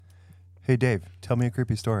Hey, Dave, tell me a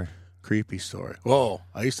creepy story. Creepy story. Oh,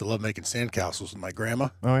 I used to love making sandcastles with my grandma.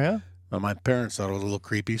 Oh, yeah? My parents thought it was a little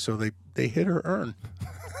creepy, so they hid her urn.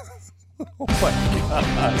 Oh,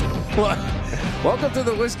 my God. Welcome to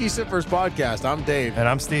the Whiskey Sippers Podcast. I'm Dave. And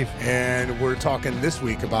I'm Steve. And we're talking this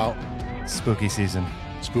week about Spooky season.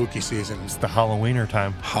 spooky season. It's the Halloweener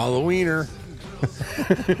time. Halloweener.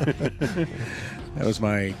 That was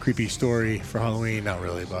my creepy story for Halloween. Not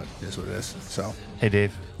really, but it is what it is. So, Hey,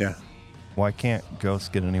 Dave, yeah. why can't ghosts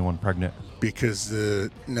get anyone pregnant? Because,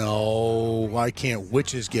 no, why can't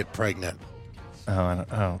witches get pregnant? Oh, I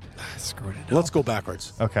don't screwed it up. Let's go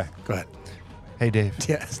backwards. Okay. Go ahead. Hey, Dave,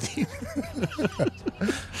 Yeah, Steve.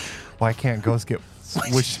 why can't ghosts get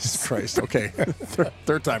Jesus wishes? Christ. Okay.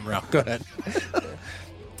 Third time around. Go ahead.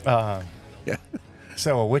 Yeah.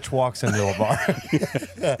 So a witch walks into a bar.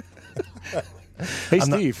 Hey,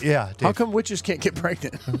 Steve. Yeah, Dave. How come witches can't get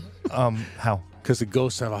pregnant? How? Because the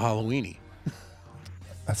ghosts have a Halloweenie.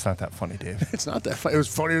 That's not that funny, Dave. It's not that funny. It was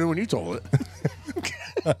funnier than when you told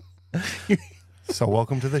it. So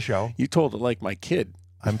welcome to the show. You told it like my kid.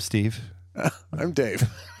 I'm Steve, I'm Dave.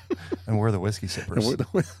 and we're the Whiskey Sippers. And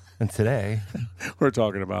And today, we're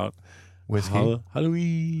talking about whiskey,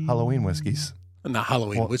 Halloween. Halloween whiskeys. Not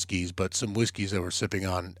Halloween whiskeys, but some whiskeys that we're sipping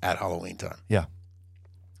on at Halloween time. Yeah.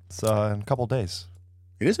 It's in a couple days.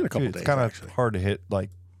 It is in a couple Dude, days, it's kind of actually. hard to hit like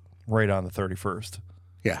right on the 31st.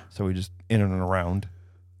 Yeah, So we just in and around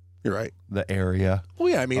you're right. the area. Well,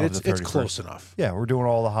 yeah, I mean, Of it's the 31st. close enough. Yeah, we're doing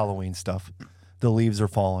all the Halloween stuff. The leaves are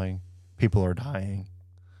falling. People are dying.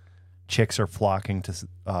 Chicks are flocking to what's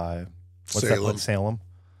that Salem. place? Salem.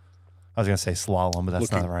 I was gonna say slalom, but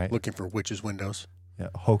that's not right. Looking for witches' windows. Yeah,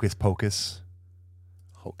 Hocus Pocus,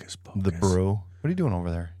 Hocus Pocus. the brew. What are you doing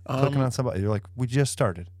over there? Clicking on somebody. You're like, we just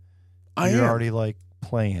started. You're am already like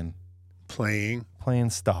playing playing.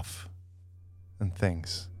 stuff and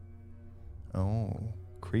things. Oh,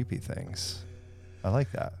 creepy things. I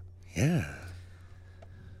like that. Yeah.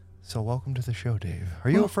 So welcome to the show, Dave. Are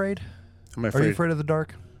you afraid? I'm Are afraid. you afraid of the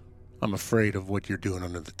dark? I'm afraid of what you're doing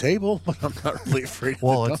under the table, but I'm not really afraid of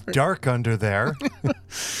Well, the it's dark. dark under there.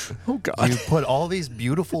 Oh, God. You put all these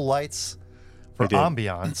beautiful lights for I did.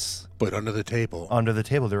 ambiance. But under the table, Under the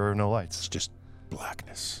table, there are no lights. it's just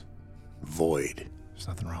blackness. Void. There's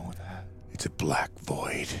nothing wrong with that. It's a black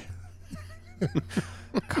void.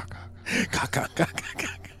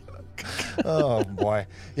 Oh, boy.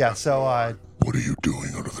 Yeah, so What are you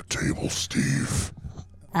doing under the table, Steve?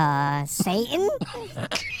 Satan?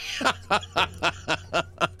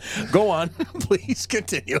 Go on. Please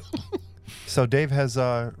continue. Dave has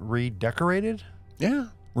redecorated, Yeah.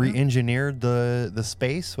 re-engineered the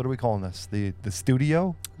space. What are we calling this? The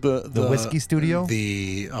studio? The whiskey studio?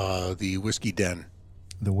 The whiskey den.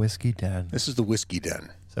 The whiskey den. This is the whiskey den.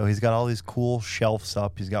 So he's got all these cool shelves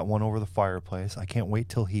up. He's got one over the fireplace. I can't wait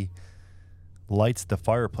till he lights the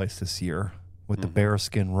fireplace this year with the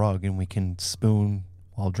bearskin rug, and we can spoon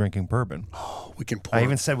while drinking bourbon. Oh, we can pour. I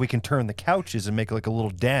even said we can turn the couches and make it like a little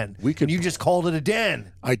den. We could- And you just called it a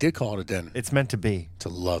den. I did call it a den. It's meant to be. It's a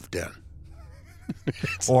love den.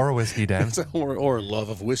 Or a whiskey den. or a love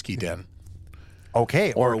of whiskey den. Okay.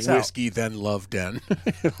 it Or a works out. whiskey then love den.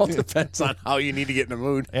 It all depends on how you need to get in the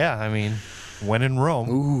mood. Yeah, I mean, when in Rome.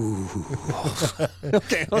 Ooh.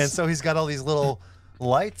 Okay. And so he's got all these little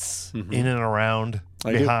lights in and around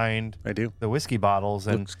I do. behind I do. the whiskey bottles.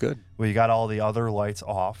 And Looks good. we got all the other lights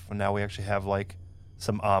off. And now we actually have like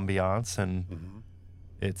some ambiance. And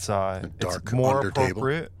it's dark it's more under table.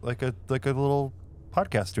 appropriate, like a little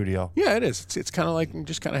podcast studio. Yeah, it is. It's kind of like you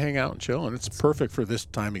just kind of hang out and chill, and it's perfect for this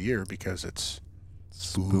time of year because it's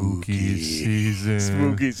Spooky season.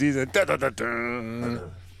 Spooky season. Da, da, da, da. And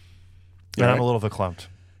Yeah, I'm a little verklempt.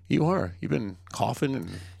 You are. You've been coughing and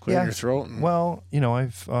clearing your throat. And, Well, you know, I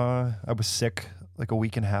was sick like a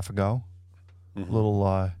week and a half ago.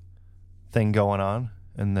 Little thing going on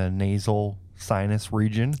in the nasal sinus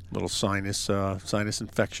region. little sinus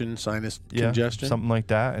infection, sinus Yeah, congestion. something like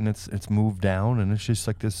that, and it's moved down, and it's just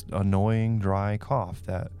like this annoying dry cough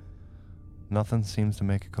that nothing seems to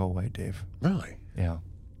make it go away, Dave. Really? Yeah,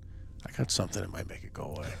 I got something that might make it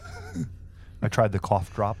go away. I tried the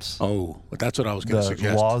cough drops. Oh, but that's what I was going to The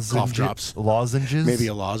suggest. Cough drops. lozenges, Maybe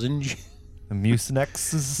a lozenge. the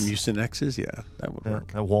Mucinexes. Mucinexes, yeah, that would Yeah, work.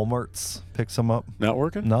 at Walmart's, pick some up. Not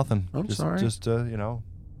working? Nothing. I'm just, sorry. Just you know,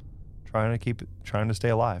 trying to stay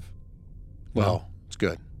alive. Well, it's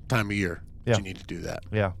good. Time of year. Yeah. You need to do that.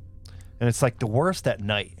 Yeah, and it's like the worst at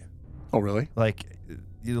night. Oh, really? Like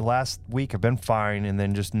the last week I've been fine, and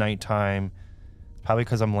then just nighttime, probably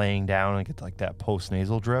because I'm laying down and I get like that post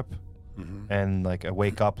nasal drip, and like I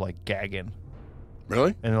wake up like gagging.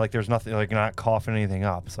 Really? And like there's nothing, like you're not coughing anything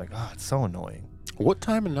up. It's like, oh, it's so annoying. What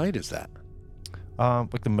time of night is that?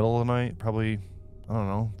 Like the middle of the night, probably. I don't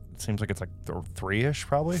know. It seems like it's like 3-ish,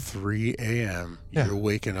 probably. 3 a.m. Yeah. You're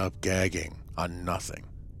waking up gagging on nothing.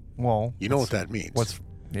 Well, You know what that means.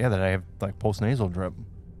 that I have like postnasal drip.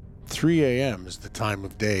 3 a.m. is the time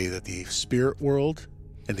of day that the spirit world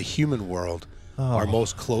and the human world are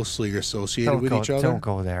most closely associated with each other. Don't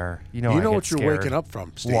go there. You know what you're waking up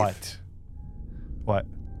from, Steve. What?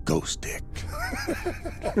 Ghost dick.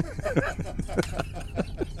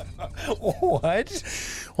 What?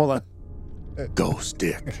 Hold on. Ghost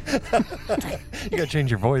dick. You gotta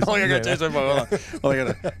change your voice. Oh, I gotta change my voice. Hold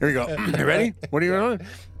on. Here we go. You ready? What are you doing?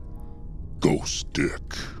 Ghost dick.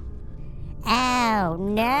 Oh,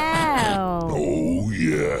 no. Oh,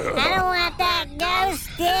 yeah. I don't want that ghost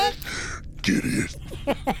stick. Get it.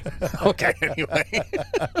 Okay, anyway.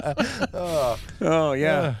 Oh,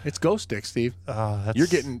 yeah. It's ghost dick, Steve. You're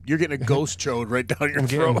getting a ghost chode right down your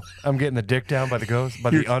throat. I'm getting the dick down by the ghost, by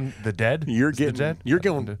the dead. You're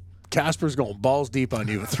going. Casper's going balls deep on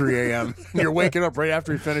you at 3 a.m. You're waking up right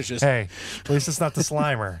after he finishes. Hey, at least it's not the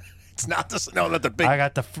Slimer. It's not not the big. I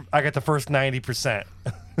got the first 90%.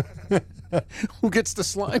 Who gets the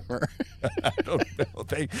Slimer? I don't know.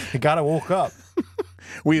 They gotta woke up.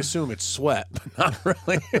 We assume it's sweat, but not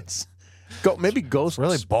really. It's maybe ghost. It's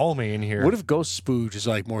really balmy in here. What if ghost spooge is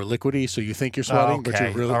like more liquidy, so you think you're sweating, but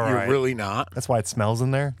you're really not? That's why it smells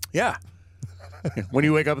in there. Yeah. When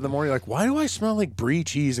you wake up in the morning, you're like, why do I smell like brie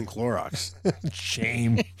cheese and Clorox?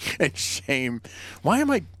 Shame. And shame. Why am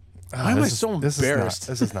I so embarrassed?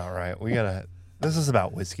 This is not right. This is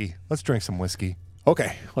about whiskey. Let's drink some whiskey.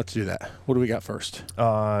 Okay, let's do that. What do we got first?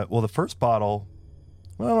 Well, the first bottle,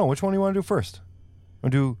 I don't know. Which one do you want to do first?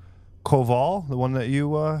 Want to do KOVAL, the one that you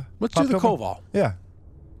Let's do the KOVAL. Yeah.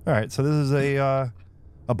 All right. So this is a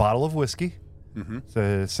bottle of whiskey. Mm-hmm. It's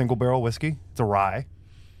a single barrel whiskey. It's a rye.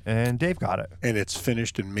 And Dave got it. And it's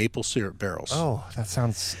finished in maple syrup barrels. Oh, that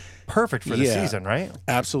sounds perfect for the season, right?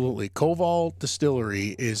 Absolutely. KOVAL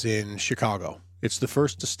Distillery is in Chicago. It's the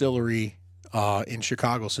first distillery in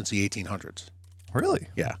Chicago since the 1800s. Really?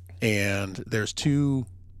 Yeah. And there's two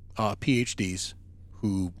PhDs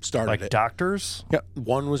who started it. Like doctors? Yeah.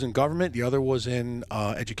 One was in government. The other was in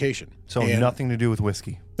education. So nothing to do with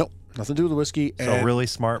whiskey. Nope. Nothing to do with the whiskey. So and really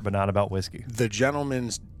smart, but not about whiskey. the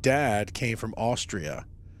gentleman's dad came from Austria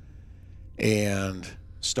and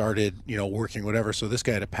started, working whatever. So this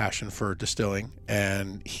guy had a passion for distilling,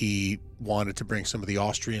 and he wanted to bring some of the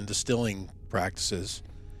Austrian distilling practices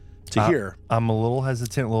to here. I'm a little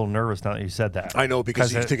hesitant, a little nervous now that you said that. I know,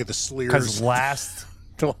 because you think of the Sleers. Because last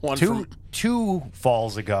two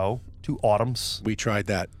falls ago, 2 autumns, we tried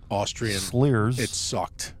that Austrian Sleers. It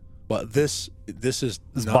sucked. But this is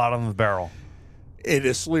bottom of the barrel. It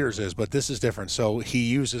is Sleers is, but this is different. So he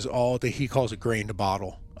uses he calls it grain to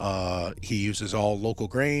bottle. He uses all local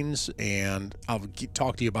grains, and I'll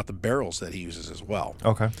talk to you about the barrels that he uses as well.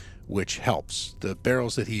 Okay. Which helps. The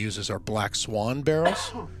barrels that he uses are Black Swan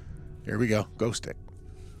barrels. Here we go. Go stick.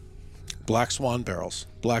 Black Swan barrels.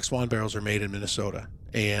 Black Swan barrels are made in Minnesota,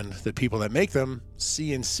 and the people that make them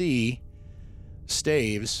CNC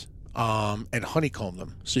staves and honeycomb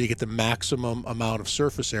them, so you get the maximum amount of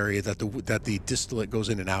surface area that the distillate goes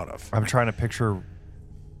in and out of. I'm trying to picture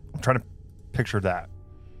that.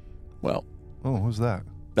 Well, who's that?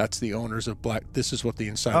 That's the owners of Black. This is what the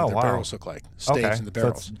inside of their barrels look like. Staves in the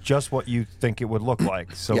barrels. So that's just what you think it would look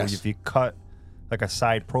like. So Yes. if you cut like a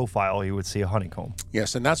side profile, you would see a honeycomb.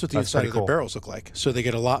 Yes, and that's what the inside of their barrels look like. So they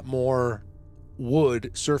get a lot more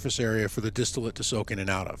wood surface area for the distillate to soak in and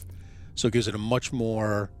out of. So it gives it a much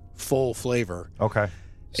more full flavor. Okay.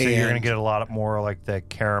 So you're going to get a lot more like the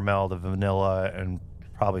caramel, the vanilla, and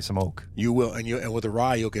probably some oak. You will, and with the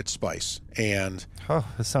rye, you'll get spice. And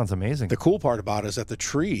this sounds amazing. the cool part about it is that the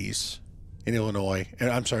trees in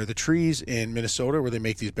the trees in Minnesota where they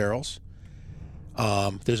make these barrels,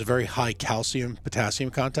 there's a very high calcium,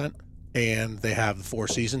 potassium content, and they have the 4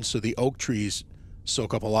 seasons. So the oak trees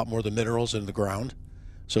soak up a lot more of the minerals in the ground.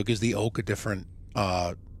 So it gives the oak a different,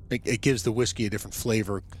 it gives the whiskey a different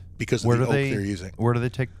flavor because of the oak they're using. Where do they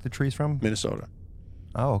take the trees from? Minnesota.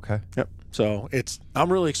 Oh, okay. Yep. So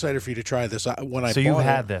I'm really excited for you to try this. You've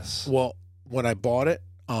had this? Well, when I bought it,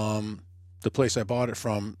 the place I bought it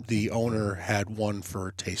from, the owner had one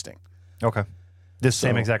for tasting. Okay.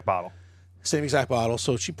 Same exact bottle. Same exact bottle.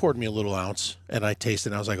 So she poured me a little ounce, and I tasted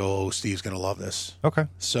it, and I was like, oh, Steve's going to love this. Okay.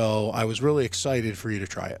 So I was really excited for you to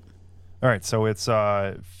try it. All right. So it's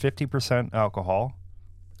 50% alcohol,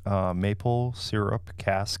 maple syrup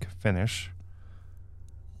cask finish.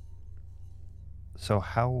 So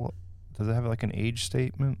how does it have like an age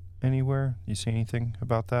statement? anywhere? You see anything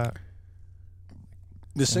about that?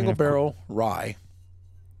 The single barrel rye.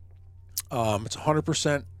 It's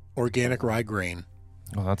 100% organic rye grain.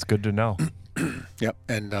 Well, that's good to know. Yep,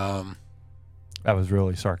 and That was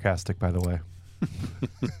really sarcastic, by the way.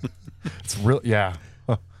 It's real, yeah.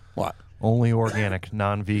 what? Only organic,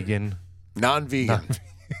 non-vegan, Non-vegan.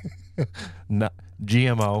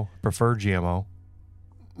 GMO. Prefer GMO.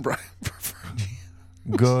 Right.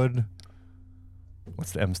 Good.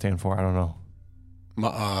 What's the M stand for? I don't know.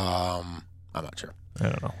 I'm not sure. I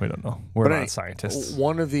don't know. We don't know. We're not scientists.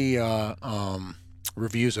 One of the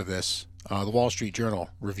reviews of this, the Wall Street Journal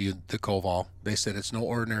reviewed the KOVAL. They said it's no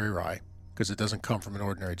ordinary rye because it doesn't come from an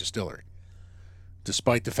ordinary distillery.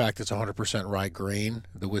 Despite the fact it's 100% rye grain,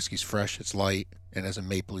 the whiskey's fresh, it's light, and has a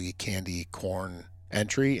mapley candy corn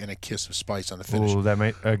entry and a kiss of spice on the finish. Ooh, that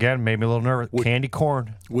made me a little nervous. Candy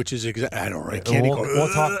corn. Which is I don't know. Candy corn.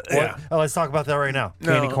 We'll talk. Yeah. Let's talk about that right now.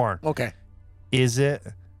 Candy corn. Okay. Is it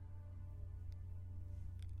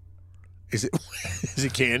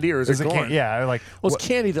candy or is it corn? Yeah, like it's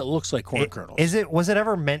candy that looks like corn kernels. Was it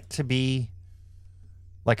ever meant to be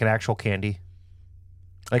like an actual candy?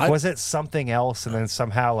 Like, was it something else, and then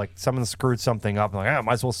somehow, like, someone screwed something up, and like, I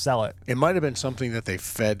might as well sell it. It might have been something that they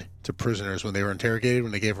fed to prisoners when they were interrogated,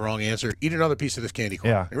 when they gave a wrong answer. Eat another piece of this candy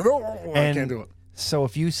corn. Yeah. I can't do it. So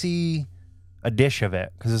if you see a dish of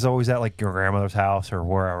it, because it's always at, like, your grandmother's house or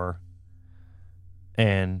wherever,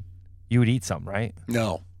 and you would eat some, right?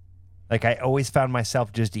 No. Like, I always found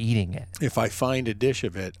myself just eating it. If I find a dish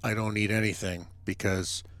of it, I don't eat anything,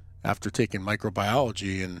 because after taking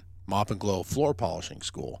microbiology and mop and glow floor polishing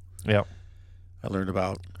school. Yep. I learned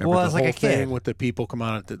about I was like a kid. thing with the people come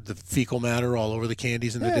on the fecal matter all over the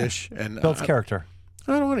candies in the dish, and builds character.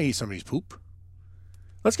 I don't want to eat somebody's poop.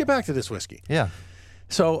 Let's get back to this whiskey. Yeah.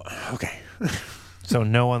 So okay. So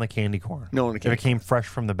no on the candy corn. No on the candy. If it came fresh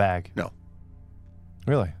from the bag. No.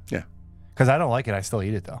 Really? Yeah. Because I don't like it. I still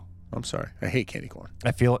eat it though. I'm sorry. I hate candy corn.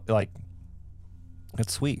 I feel like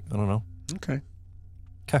it's sweet. I don't know. Okay.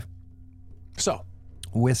 Okay. So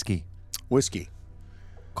whiskey.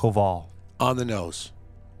 KOVAL. On the nose.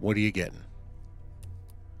 What are you getting?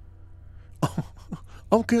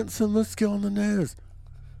 I'm getting some whiskey on the nose.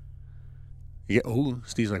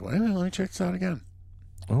 Steve's like, well, let me check this out again.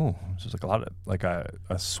 Oh, this is like a lot of like a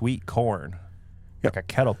sweet corn. Yep. Like a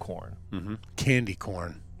kettle corn. Mm-hmm. Candy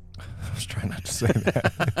corn. I was trying not to say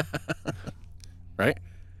that. Right?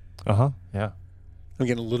 Yeah. I'm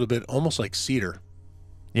getting a little bit almost like cedar.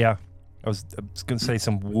 Yeah. I was going to say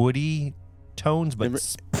some woody tones, but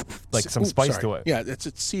like some spice to it. Yeah, it's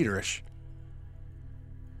cedarish.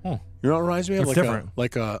 Hmm. You know what it reminds me of? It's different.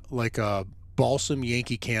 Like a balsam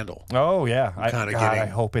Yankee candle. Oh yeah, I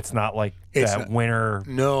hope it's not like that winter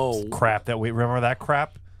crap that we remember. That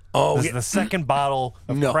crap. Oh, this is the second bottle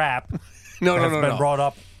of crap. No, been brought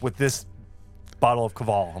up with this bottle of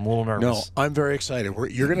KOVAL. I'm a little nervous. No, I'm very excited.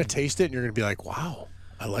 You're going to taste it and you're going to be like, wow,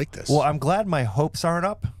 I like this. Well, I'm glad my hopes aren't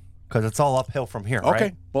up because it's all uphill from here. Okay.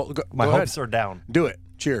 Right? Well, my go hopes ahead. are down. Do it.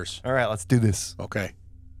 Cheers. All right, let's do this. Okay.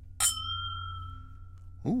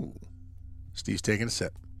 Ooh. Steve's taking a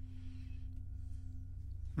sip.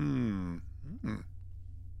 Ooh.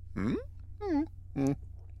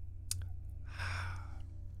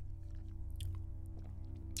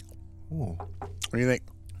 What do you think?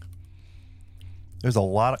 There's a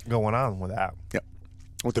lot going on with that. Yep.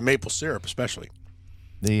 With the maple syrup, especially.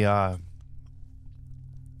 The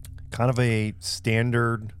kind of a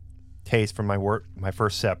standard taste from my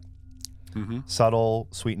first sip. Mm-hmm. Subtle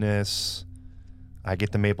sweetness. I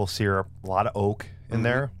get the maple syrup, a lot of oak in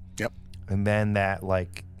there. Yep. And then that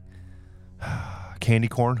like candy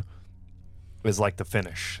corn is like the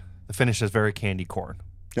finish. The finish is very candy corn.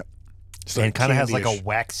 Yep. And it kind of has like a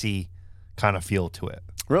waxy kind of feel to it.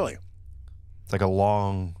 Really? It's like a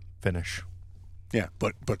long finish. Yeah,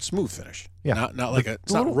 but smooth finish. Yeah. Not like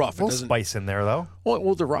it's not rough. A little spice in there though.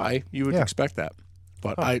 Well, the rye, you would expect that.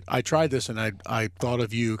 But I tried this and I thought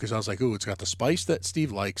of you because I was like, ooh, it's got the spice that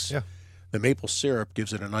Steve likes. Yeah. The maple syrup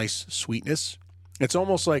gives it a nice sweetness. It's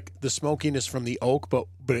almost like the smokiness from the oak, but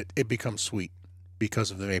it becomes sweet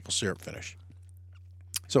because of the maple syrup finish.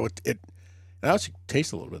 So it actually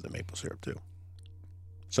tastes a little bit of the maple syrup too.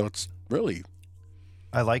 So it's really,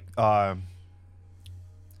 I like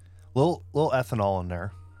little ethanol in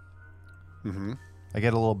there. mm-hmm. I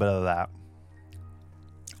get a little bit of that.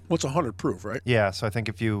 Well, it's 100 proof, right? Yeah, so I think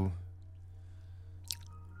if you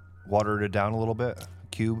watered it down a little bit, a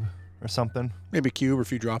cube or something. Maybe a cube or a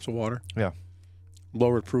few drops of water. Yeah.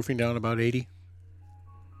 Lowered proofing down about 80.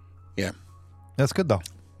 Yeah. That's good though.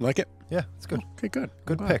 Like it? Yeah, it's good. Okay, good.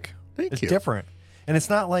 Good pick. Thank It's you. different. And it's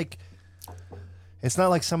not like It's not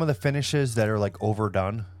like some of the finishes that are like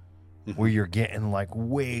overdone, where you're getting like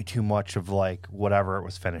way too much of like whatever it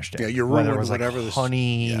was finished in. Yeah, you're whether ruined it was like whatever this-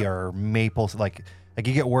 honey yeah. or maple. Like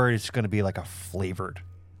you get worried it's going to be like a flavored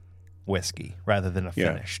whiskey rather than a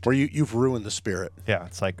finished. Where you've ruined the spirit Yeah,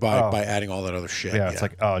 it's like by adding all that other shit. yeah, it's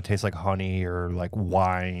like it tastes like honey or like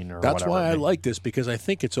wine or That's whatever. why I like this, because I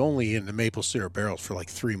think it's only in the maple syrup barrels for like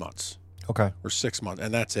 3 months Okay. or 6 months,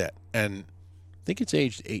 and that's it. And I think it's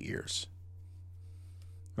aged 8 years.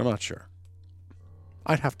 I'm not sure.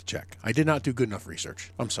 I'd have to check. I did not do good enough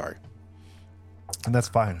research. I'm sorry. And that's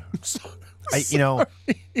fine.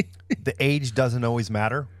 The age doesn't always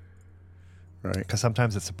matter Right. because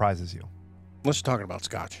sometimes it surprises you. Let's talk about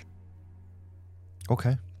scotch.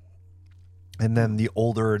 Okay. And then the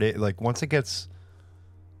older it is, like once it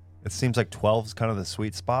seems like 12 is kind of the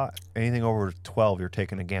sweet spot. Anything over 12, you're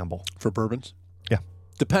taking a gamble. For bourbons? Yeah.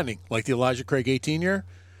 Depending. Like the Elijah Craig 18-year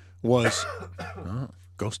was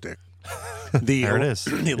ghost dick. There it is.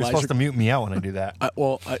 You're supposed to mute me out when I do that.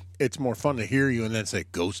 It's more fun to hear you and then say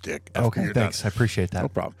ghost dick. after Okay, you're thanks. done. I appreciate that. No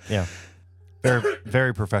problem. Yeah. Very,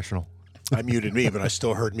 very professional. I muted me, but I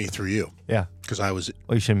still heard me through you Yeah. because I was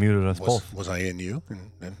Well, you should have muted us both. was I in you and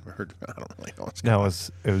heard. I don't really know what's No, going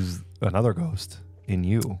it was another ghost in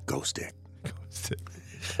you. on. Ghost dick.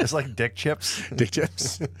 It's like dick chips. Dick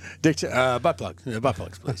chips. Butt plugs. Butt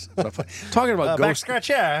plugs, please. Butt plug. Talking about Back ghost. scratch,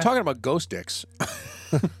 yeah. Talking about ghost dicks.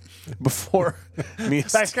 Before me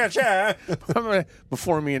and Back scratch, yeah.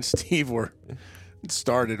 before me and Steve were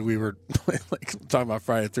started, we were like talking about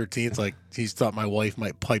Friday the 13th. Like he thought my wife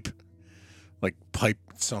might pipe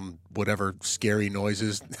some whatever scary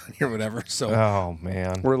noises or whatever. So Oh,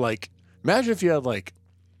 man. we're like, imagine if you had like,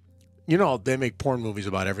 they make porn movies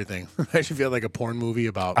about everything. Imagine if you had like a porn movie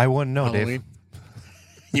about I wouldn't know, Halloween. Dave.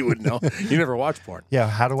 You wouldn't know. You never watch porn. Yeah,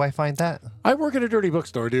 how do I find that? I work at a dirty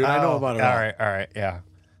bookstore, dude. I know about it all. All right, yeah.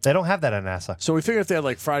 They don't have that at NASA. So we figured if they had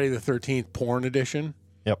like Friday the 13th porn edition,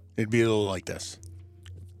 Yep. it'd be a little like this.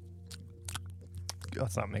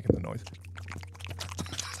 Let's not making the noise.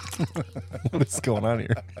 What's going on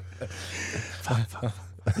here?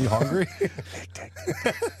 You hungry?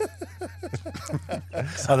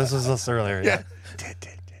 Oh, this was us earlier. Yeah.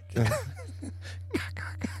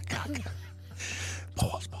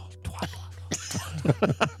 Pause.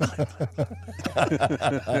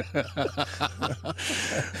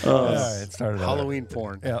 All right, it started out. Halloween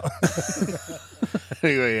porn. Yeah.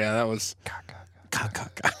 Anyway, yeah, that was.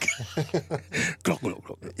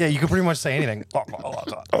 Yeah, you can pretty much say anything. Oh,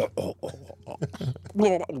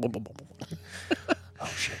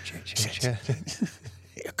 shit.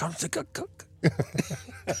 Here comes the cook.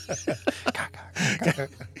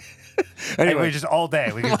 Anyway, just all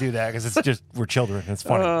day we can do that because it's just, we're children. It's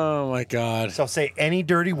funny. Oh my God. So say any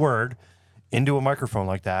dirty word into a microphone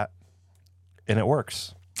like that, and it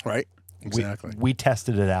works. Right? Exactly. We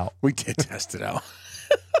tested it out. We did test it out.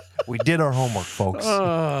 We did our homework, folks.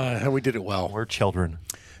 And we did it well. We're children.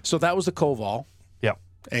 So that was the KOVAL. Yep.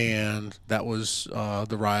 And that was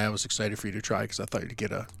the rye I was excited for you to try because I thought you'd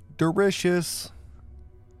get a. Delicious.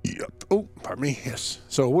 Yep. Oh, pardon me. Yes.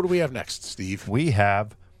 So what do we have next, Steve? We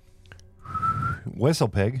have Whistle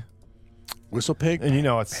Pig. Whistle pig? And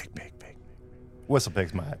it's Pig. Whistle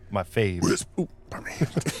Pig's my fave. Oh, pardon me.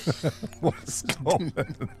 What's going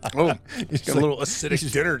on? Oh, a little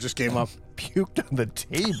acidic dinner just came up. Puked on the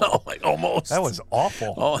table. Oh, like almost. That was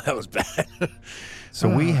awful. Oh, that was bad. So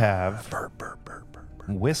we have Burp.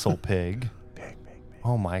 Whistle Pig. Pig.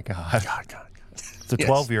 Oh my God. God. It's a Yes.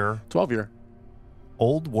 12-year 12-year.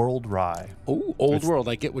 Old World Rye. Oh, old world.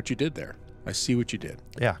 I get what you did there. I see what you did.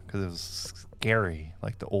 Yeah, because it was scary,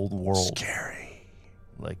 like the old world. Scary.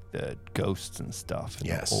 Like the ghosts and stuff in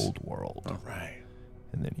Yes. the old world. All right.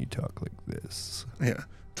 And then you talk like this. Yeah.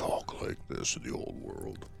 Talk like this in the old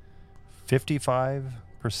world.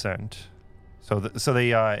 55%. So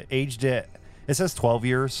they aged it. It says 12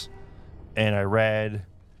 years, and I read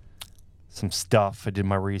some stuff. I did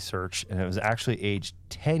my research, and it was actually aged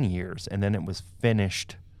 10 years, and then it was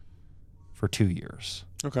finished for 2 years.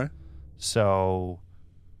 Okay. So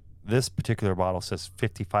this particular bottle says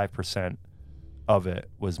 55% of it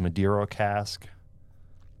was Madeira cask.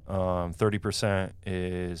 30%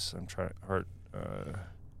 is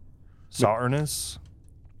Sauternes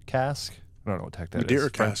cask. I don't know what the heck that Madeira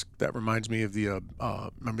is. cask. That reminds me of the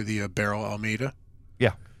remember the Barrel Almeida?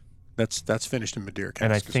 Yeah. That's finished in Madeira cask.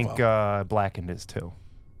 And I as think well. blackened is too.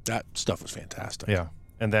 That stuff was fantastic. Yeah.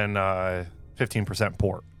 And then 15%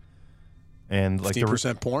 port. And like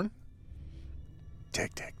 15% porn?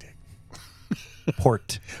 Tick.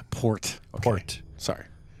 port. Port. Okay. Port. Sorry.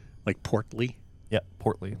 Like portly? Yeah,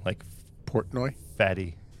 portly, like Portnoy?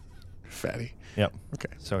 fatty. Fatty. Yep.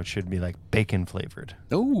 Okay. So it should be like bacon flavored.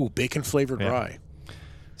 Ooh, bacon flavored Yeah. rye.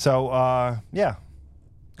 So yeah,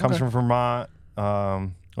 comes Okay. from Vermont.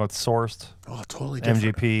 It's sourced Oh, totally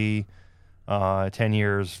different. MGP. 10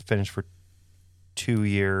 years, finished for 2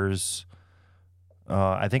 years.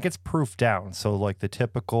 I think it's proof down. So like the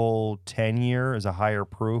typical 10-year is a higher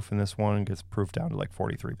proof, and this one gets proof down to like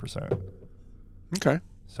 43%. Okay.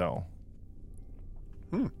 So,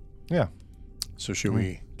 yeah. So should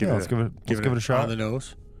we Let's give it a shot. on the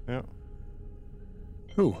nose? Yeah.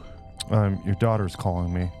 Who? Your daughter's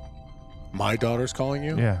calling me. My daughter's calling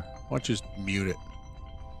you? Yeah. Why don't you just mute it?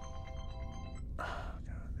 Oh,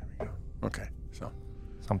 God, there we go. Okay. So.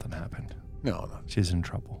 Something happened. No. She's in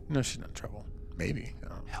trouble. No, she's not in trouble. Maybe.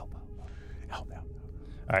 Help. Help. All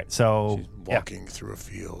right. So She's walking through a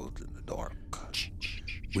field in the dark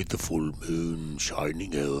with the full moon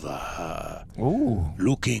shining over her, Ooh.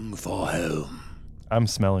 looking for home. I'm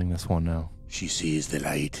smelling this one now. She sees the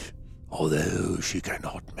light, although she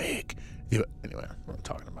cannot make. Anyway, what I'm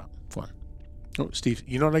talking about. Fun. Oh, Steve,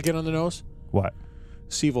 you know what I get on the nose? What?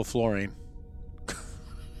 Sevoflurane.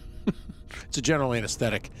 It's a general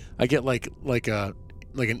anesthetic. I get like an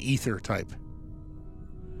ether type.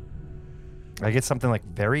 I get something like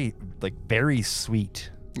very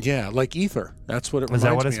sweet. Yeah, like ether. That's what it Is reminds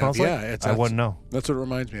that what it me smells of. like? Yeah, I wouldn't know. That's what it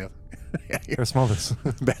reminds me of. Yeah, Here, smell this.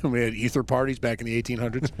 Back when we had ether parties back in the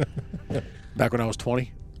 1800s. Back when I was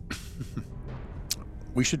 20.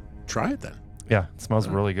 We should try it then. Yeah, it smells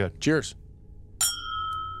really good. Cheers.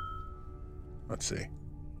 Let's see.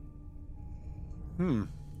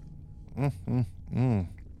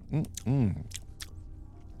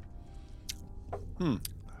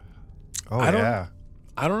 Oh, I don't- yeah.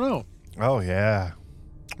 I don't know. Oh, yeah.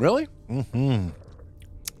 Really? Mm-hmm.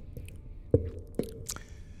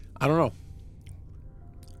 I don't know.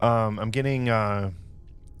 I'm getting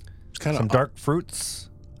It's kind some of dark fruits.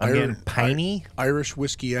 I'm getting piney. Irish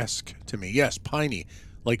whiskey-esque to me. Yes, piney.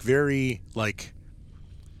 Like very, like...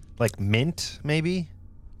 Like mint, maybe?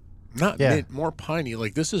 Not Yeah. mint, more piney.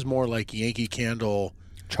 Like this is more like Yankee Candle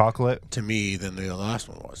Chocolate. to me than the last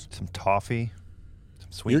one was. Some toffee.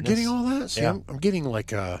 Some sweetness. You're getting all that? See, Yeah. I'm getting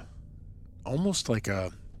like a... Almost like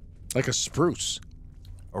a spruce.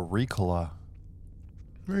 Auricola.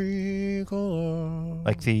 Ricola.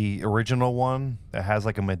 Like the original one that has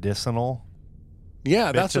like a medicinal.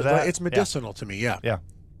 Yeah, bit that's to what, that? it's medicinal to me. Yeah. Yeah.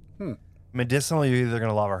 Medicinal, you're either going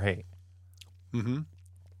to love or hate. Mm-hmm.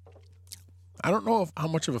 I don't know how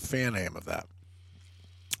much of a fan I am of that.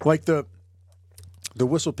 Like the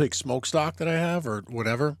Whistle Pig smokestack that I have or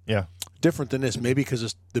whatever. Yeah. Different than this, maybe because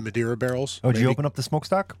it's the Madeira barrels. Oh, did you Maybe. open up the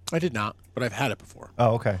smokestack? I did not, but I've had it before.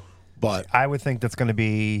 Oh, okay. But I would think that's going to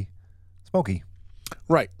be smoky.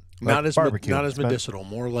 right, Like not as barbecue. not as medicinal,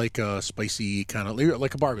 more like a spicy kind of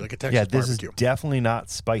like a barbecue, like a Texas Yeah, this barbecue. is definitely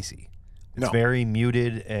not spicy. It's No. very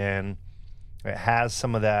muted, and it has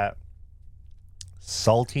some of that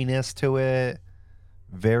saltiness to it,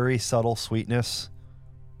 very subtle sweetness,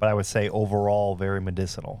 but I would say overall very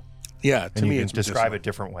medicinal. Yeah, to And me you it's can describe medicinal. it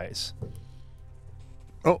different ways.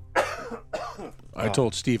 Oh, I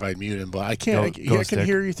told Steve I'd mute him, but I can't. Go I can stick.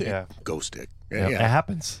 hear you. Yeah. Go stick. Yeah, Yeah, it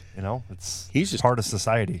happens. You know, it's He's just- part of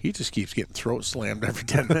society. He just keeps getting throat slammed every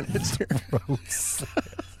 10 minutes. Gross.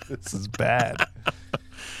 This is bad.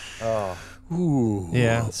 Ooh.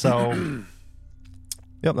 Yeah. So,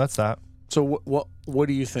 yep, that's that. So what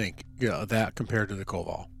do you think? Yeah, that compared to the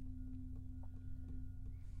KOVAL?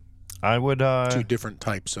 I would Two different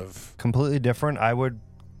types of. completely different. I would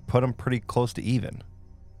put them pretty close to even,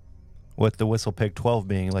 with the Whistle Pig 12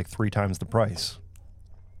 being like 3 times the price.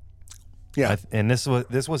 Yeah. And this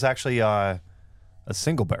was actually a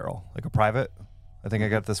single barrel, like a private. I think I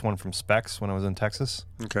got this one from Specs when I was in Texas.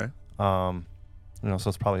 Okay. So it's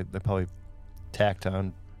they probably tacked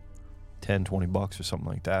on $10-20 or something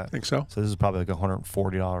like that. I think so. So this is probably like a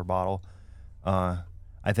 $140 bottle.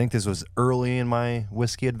 I think this was early in my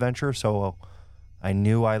whiskey adventure, so I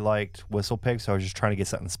knew I liked Whistle Pig, so I was just trying to get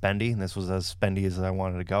something spendy, and this was as spendy as I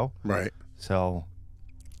wanted to go. Right. So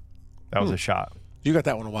that was a shot. You got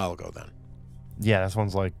that one a while ago then. Yeah, this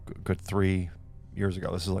one's like a good 3 years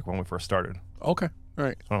ago. This is like when we first started, Okay. All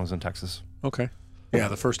right. when I was in Texas. Okay. Yeah,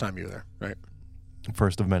 the first time you were there. Right.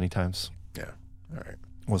 First of many times. Yeah. All right.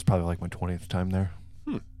 Was probably like my 20th time there.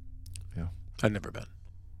 Yeah. I've never been.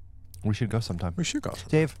 We should go sometime. We should go.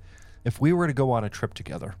 Dave, if we were to go on a trip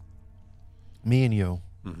together, me and you,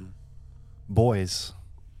 boys,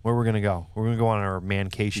 where we're going to go? We're going to go on our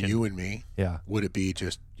mancation. You and me. Yeah. Would it be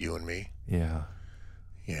just you and me? Yeah.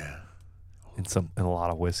 Yeah. And a lot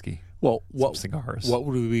of whiskey. Well, Some cigars. What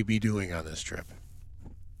would we be doing on this trip?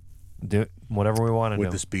 Do it, whatever we want to do.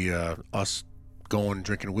 Would this be us going,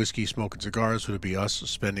 drinking whiskey, smoking cigars? Would it be us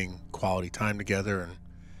spending quality time together and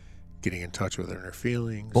getting in touch with her and her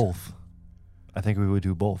feelings? Both. I think we would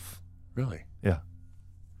do both. Really? Yeah.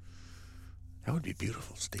 That would be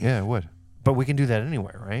beautiful, Steve. Yeah, it would. But we can do that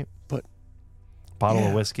anywhere, right? But bottle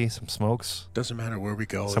of whiskey, some smokes, doesn't matter where we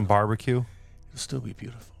go. some barbecue. It'll still be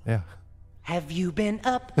beautiful. Yeah. Have you been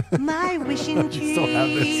up my wishing tree? Still have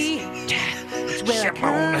this. It's where I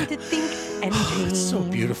come to think and dream. It's so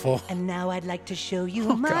beautiful. And now I'd like to show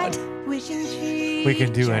you my wishing tree. We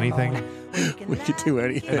can do anything. We could do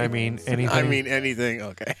anything. And I mean anything. I mean anything.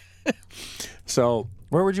 Okay. So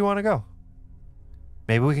where would you want to go?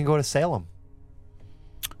 Maybe we can go to Salem.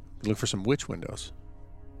 look for some witch windows.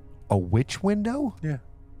 A witch window? Yeah.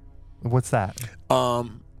 What's that?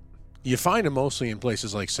 You find them mostly in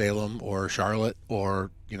places like Salem or Charlotte or,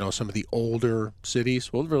 some of the older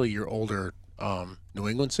cities. Well, really your older New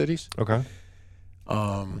England cities. Okay.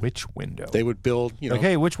 Witch window. They would build,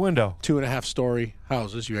 Okay, which window? 2.5-story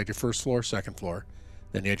houses. You had your first floor, second floor.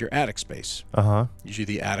 Then you had your attic space. Uh-huh. Usually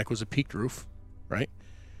the attic was a peaked roof, right?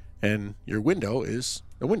 And your window is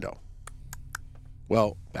a window.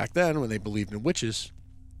 Well, back then when they believed in witches,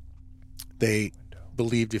 they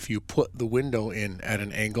believed if you put the window in at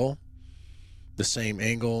an angle, the same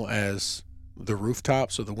angle as the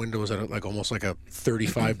rooftop, so the window is at almost like a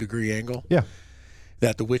 35-degree angle. Yeah.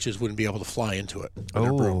 That the witches wouldn't be able to fly into it with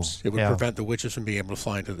their brooms. It would prevent the witches from being able to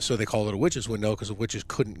fly into it. So they called it a witch's window because the witches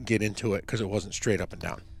couldn't get into it because it wasn't straight up and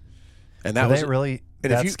down. And that Are was they really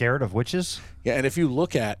that scared of witches? Yeah, and if you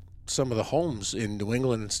look at some of the homes in New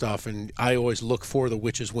England and stuff, and I always look for the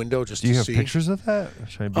witch's window just to see. Do you have pictures of that?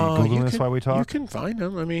 Should I be Googling this while we talk? You can find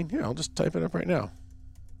them. I mean, I'll just type it up right now.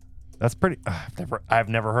 That's pretty. I've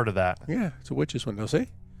never heard of that. Yeah, it's a witch's window. See?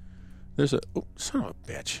 There's son of a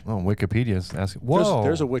bitch. Oh, Wikipedia's asking. Whoa.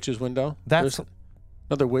 There's a witch's window. That's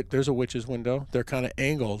there's a witch's window. They're kind of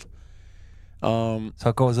angled. So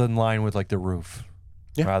it goes in line with like the roof,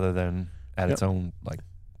 rather than at its own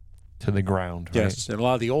to the ground. Right? Yes, and a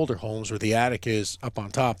lot of the older homes where the attic is up on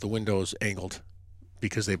top, the window's angled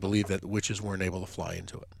because they believe that the witches weren't able to fly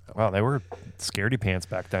into it. Wow, they were scaredy pants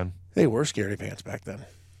back then. They were scaredy pants back then.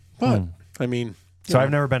 But I mean, so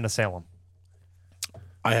I've never been to Salem.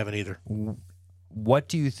 I haven't either. What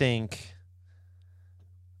do you think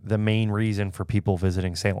the main reason for people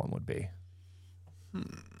visiting Salem would be?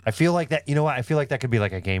 I feel like that. You know what? I feel like that could be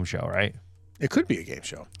like a game show, right? It could be a game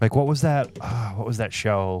show. Like what was that? What was that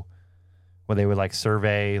show where they would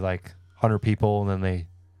survey 100 people and then they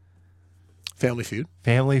Family Feud.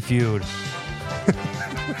 Family Feud.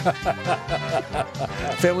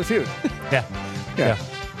 Family Feud. Yeah.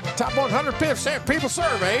 Top 100 people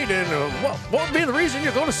surveyed, and what would be the reason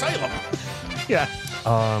you go to Salem? Yeah.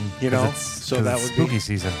 So that would be spooky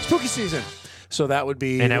season. Spooky season. So that would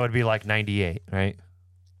be, and that would be 98, right?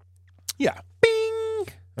 Yeah. Bing.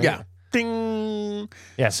 Right? Yeah. Ding.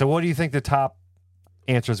 Yeah. So what do you think the top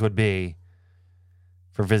answers would be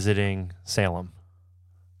for visiting Salem?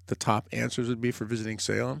 The top answers would be for visiting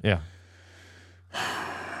Salem? Yeah.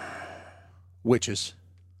 Witches.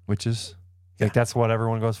 Witches? Yeah. That's what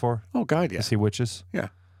everyone goes for? Oh, God, yeah. To see witches? Yeah.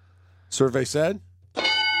 Survey said.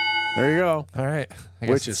 There you go. All right. I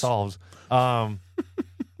guess Witches. it solves.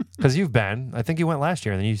 Because you've been. I think you went last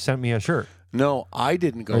year, and then you sent me a shirt. No, I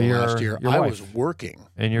didn't go last year. I was working.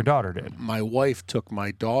 And your daughter did. My wife took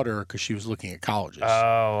my daughter because she was looking at colleges.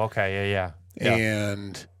 Oh, okay. Yeah.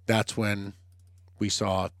 And that's when we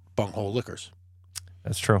saw Bunghole Liquors.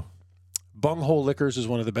 That's true. Bunghole Liquors is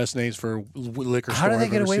one of the best names for liquor How store do they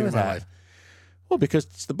I've get ever away seen with in my that? life. Well, because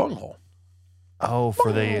it's the bunghole. Oh,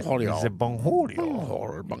 for the is it bunghole?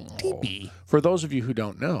 Bunghole. For those of you who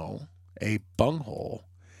don't know, a bunghole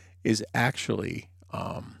is actually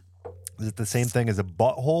is it the same thing as a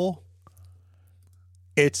butthole?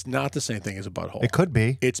 It's not the same thing as a butthole. It could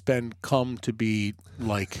be. It's been come to be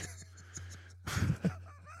like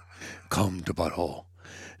come to butthole.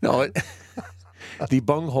 No, the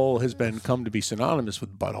bunghole has been come to be synonymous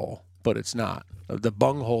with butthole, but it's not. The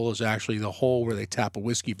bunghole is actually the hole where they tap a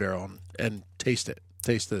whiskey barrel and taste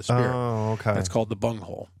the spirit. Oh, okay. That's called the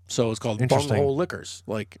bunghole. So it's called Interesting. Bunghole Liquors,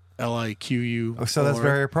 like Liqu. Oh, so that's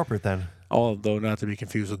very appropriate then. Although not to be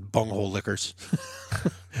confused with bunghole liquors.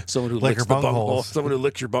 Someone who Liquor licks the bunghole. bungholes. Someone who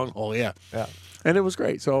licks your bunghole, yeah. Yeah. And it was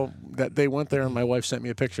great. So that they went there, and my wife sent me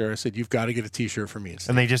a picture. I said, "You've got to get a T-shirt for me."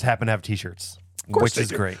 And they just happen to have T-shirts, which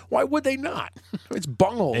is great. Why would they not? It's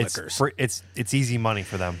bunghole It's liquors. free, it's easy money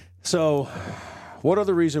for them. So, what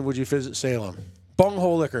other reason would you visit Salem?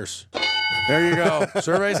 Bunghole liquors. There you go.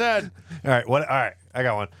 Survey said. All right. All right. I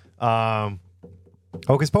got one.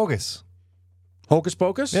 Hocus Pocus. Hocus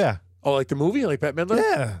Pocus? Yeah. Oh, like the movie, like Bette Midler?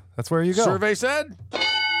 Yeah, that's where you go. Survey said.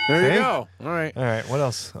 There you See? go. All right. All right. What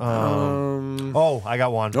else? Oh, I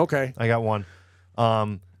got one. Okay. I got one.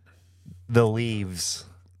 The leaves.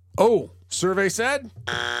 Oh, survey said.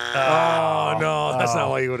 Oh no, that's not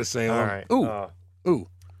why you go to Salem. All right. Ooh.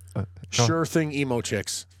 Sure thing, emo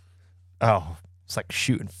chicks. Oh, it's like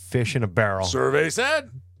shooting fish in a barrel. Survey said.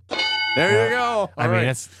 There you go. I mean,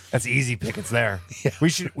 that's easy pickings there. Yeah.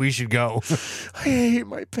 We should go. I hate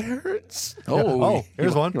my parents. Oh,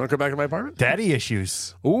 here's one. You want to come back to my apartment? Daddy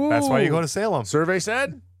issues. Ooh. That's why you go to Salem. Survey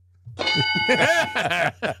said.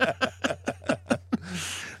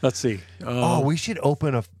 Let's see. We should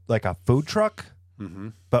open a food truck,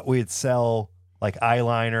 but we'd sell like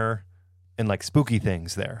eyeliner and like spooky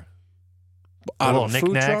things there. Out little of a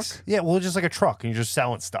food knickknacks. truck? Yeah, well, just like a truck, and you're just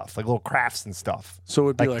selling stuff, like little crafts and stuff. So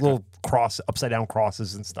it'd be like little upside down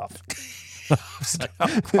crosses and stuff.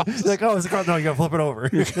 Like, oh, it's a cross. No, you gotta flip it over.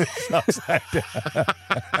 It's upside down.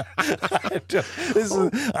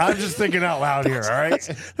 I'm just thinking out loud here. All right,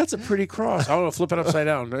 that's a pretty cross. I want to flip it upside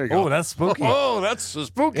down. There you go. Oh, that's spooky. Oh, that's a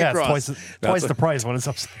spooky Yeah, cross. it's twice the price when it's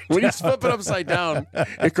upside down. When you flip it upside down,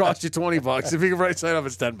 it costs you $20. If you can right side up,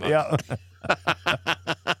 it's $10. Yeah.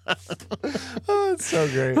 Oh, it's so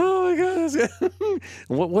great. Oh my God, that's good.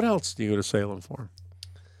 What else do you go to Salem for?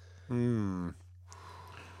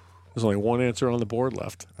 There's only one answer on the board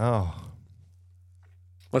left. Oh,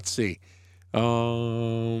 let's see.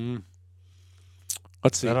 Let's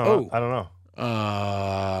see. I don't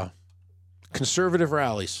know. Conservative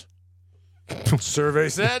rallies. Survey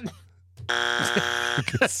said.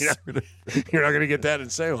 You're not going to get that in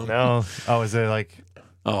Salem. No. Oh, is it like?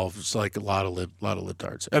 Oh, it's like a lot of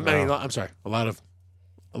libtards. I mean, I'm sorry, a lot of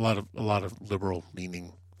liberal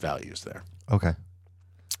leaning values there. Okay.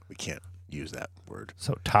 We can't use that word.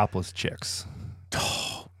 So topless chicks.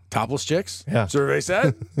 Topless chicks? Yeah. Survey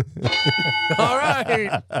said. All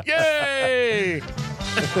right. Yay!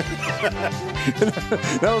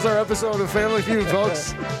 That was our episode of Family Feud,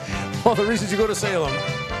 folks. All the reasons you go to Salem.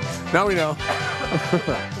 Now we know.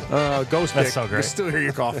 Ghost That's dick. so great. You still hear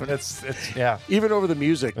you coughing. It's yeah. Even over the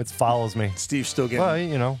music. It follows me. Steve's still getting. Well,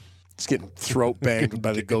 you know, it's getting throat banged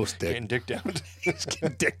by the ghost dick. getting dick down. It's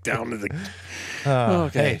getting dick down to the.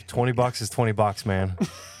 Okay. Hey, $20 is $20, man.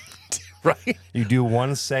 Right. You do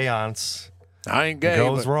one seance. I ain't gay. It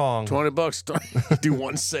goes wrong. $20. Do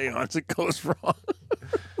one seance. It goes wrong.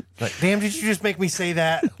 Like, damn, did you just make me say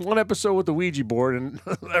that? One episode with the Ouija board and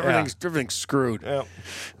everything's screwed. Yep.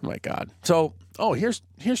 Oh my God. So, here's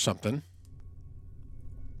something.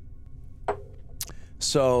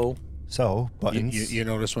 So buttons. You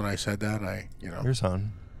notice when I said that, Here's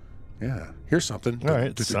son. Yeah. Here's something. All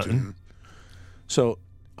right, something. So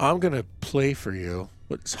I'm gonna play for you.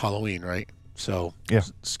 It's Halloween, right? So yeah.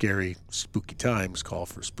 Scary, spooky times call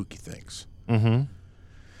for spooky things. Mm-hmm.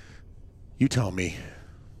 You tell me.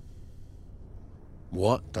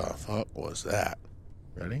 What the fuck was that?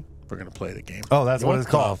 Ready? We're going to play the game. Oh, that's what it's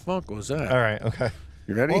called. What the fuck was that? All right, okay.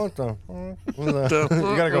 You ready? What the fuck was that?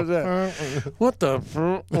 You gotta go. What the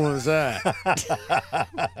fuck was that?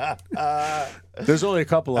 There's only a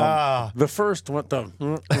couple of them. The first, what the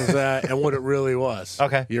fuck was that, and what it really was.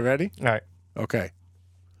 Okay. You ready? All right. Okay.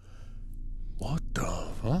 What the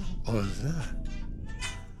fuck was that?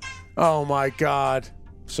 Oh, my God.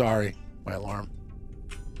 Sorry. My alarm.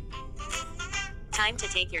 Time to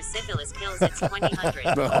take your syphilis pills. It's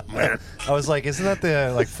 2000. Oh, man. I was like, isn't that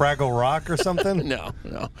the Fraggle Rock or something? No.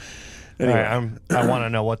 Anyway, I want to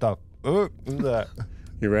know what the is that.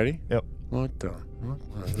 You ready? Yep. What the fuck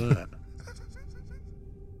was that?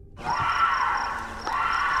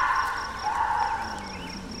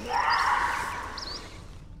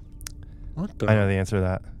 What the? I know the answer to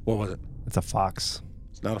that. What was it? It's a fox.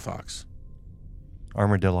 It's not a fox.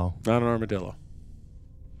 Armadillo. Not an armadillo.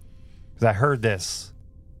 Because I heard this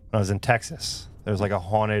when I was in Texas. There's like a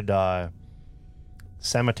haunted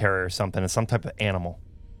cemetery or something. It's some type of animal.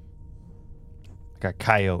 Like a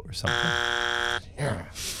coyote or something. Yeah.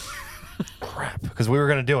 Crap. Because we were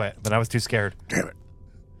going to do it, but I was too scared. Damn it.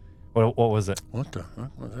 What was it? What the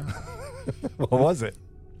fuck was that? What was it?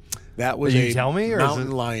 That was Did you tell me, or mountain is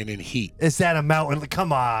it... lion in heat. Is that a mountain?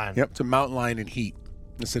 Come on. Yep, it's a mountain lion in heat.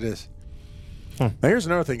 Yes, it is. Now, here's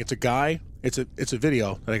another thing. It's a guy. It's a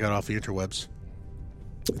video that I got off the interwebs.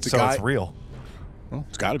 It's a guy. It's real. Well,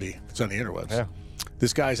 it's got to be. It's on the interwebs. Yeah.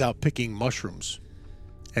 This guy's out picking mushrooms,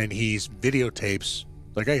 and he's videotapes.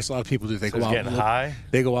 Like I guess a lot of people do. They So go out getting high.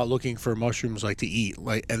 They go out looking for mushrooms, like to eat,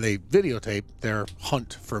 and they videotape their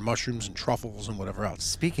hunt for mushrooms and truffles and whatever else.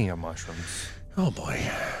 Speaking of mushrooms, oh boy,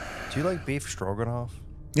 do you like beef stroganoff?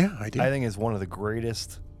 yeah, I do. I think it's one of the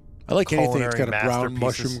greatest I like anything that's got a culinary brown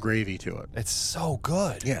masterpieces. mushroom gravy to it. It's so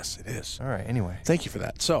good. Yes, it is. All right. Anyway, Thank you for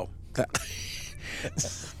that. So,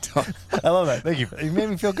 I love that. Thank you. You made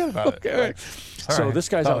me feel good about it. Okay, all right. All So right. this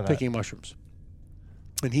guy's Thought out of that. picking mushrooms,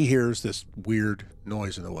 and he hears this weird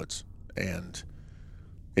noise in the woods, and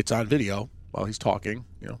it's on video while he's talking.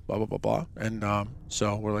 Blah blah blah blah. And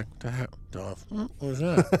so we're like, "The heck, Duff? What was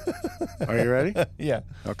that?" Are you ready? Yeah.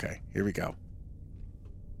 Okay, here we go.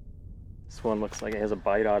 This one looks like it has a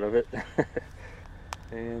bite out of it.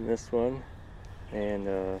 And this one. And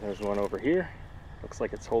there's one over here. Looks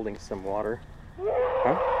like it's holding some water.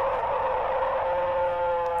 Huh?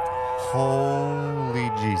 Holy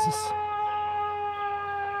Jesus.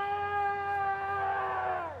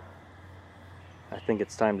 I think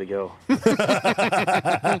it's time to go.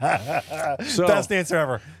 So, Best answer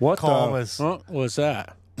ever. what Calm as what was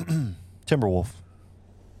that? Timberwolf.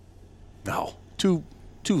 No, too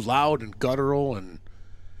loud and guttural, and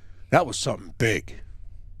that was something big,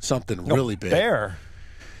 something really big. Bear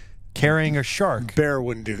carrying a shark. Bear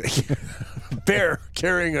wouldn't do that. Bear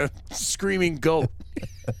carrying a screaming goat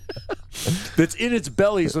that's in its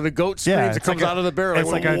belly, so the goat screams. It it's comes like out of the bear.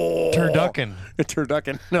 It's like a turducken. A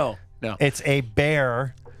turducken. No. It's a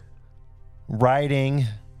bear riding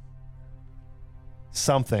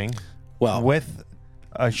something with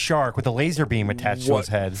a shark with a laser beam attached to his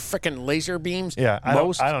head. Freaking laser beams. Yeah, I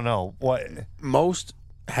don't know what. Most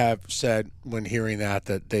have said when hearing that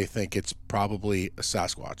they think it's probably a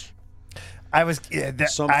Sasquatch. I was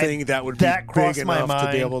Something that would be big crossed my enough to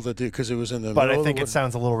be mind, able to do because it was in the but middle I think of it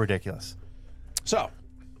sounds a little ridiculous. So,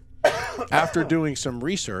 after doing some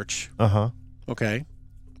research, okay,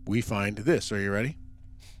 we find this. Are you ready?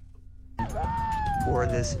 For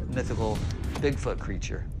this mythical Bigfoot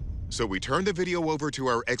creature. So we turn the video over to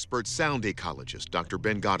our expert sound ecologist, Dr.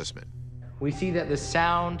 Ben Gottesman. We see that the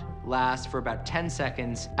sound lasts for about 10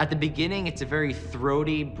 seconds. At the beginning, it's a very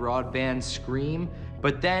throaty, broadband scream,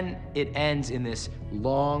 but then it ends in this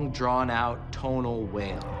long, drawn-out tonal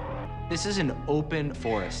wail. This is an open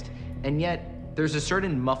forest, and yet there's a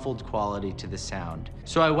certain muffled quality to the sound.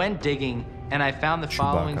 So I went digging, and I found the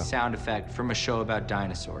following sound effect from a show about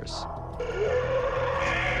dinosaurs.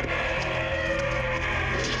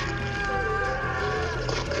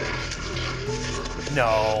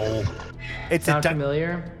 No. It's Sound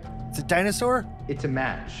familiar? It's a dinosaur? It's a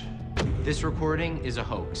match. This recording is a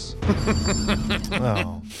hoax.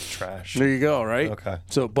 Oh, trash. There you go, right? Okay.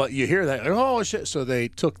 So, but you hear that, like, oh shit. So they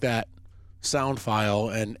took that sound file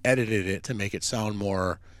and edited it to make it sound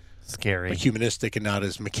more scary, like humanistic and not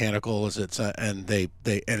as mechanical as it's. And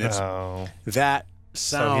it's that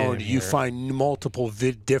sound. You find multiple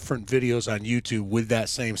different videos on YouTube with that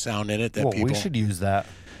same sound in it. That we should use that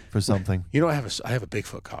for something. I have a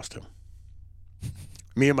Bigfoot costume.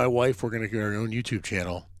 Me and my wife, we're going to get our own YouTube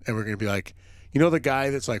channel, and we're going to be like, the guy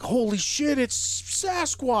that's like, holy shit, it's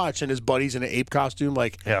Sasquatch, and his buddy's in an ape costume,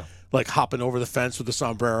 like hopping over the fence with the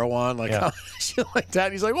sombrero on, like shit like that.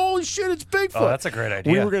 And he's like, holy shit, it's Bigfoot. Oh, that's a great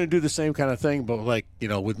idea. We were going to do the same kind of thing, but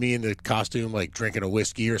with me in the costume, like drinking a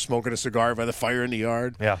whiskey or smoking a cigar by the fire in the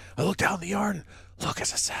yard. Yeah. I look down the yard and look,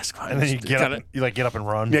 it's a Sasquatch. And then you get up and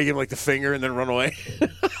run. Yeah, give him like the finger and then run away.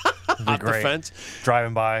 Off the fence.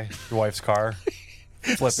 Driving by your wife's car.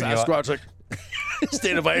 Flipping Sasquatch like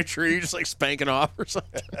standing by a tree, just like spanking off or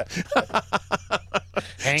something.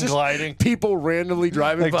 Hang gliding. People randomly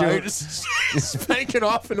driving Like by, doing- just spanking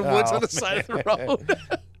off in the woods on the side of the road.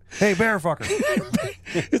 Hey, bear fucker.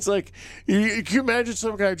 It's like you can imagine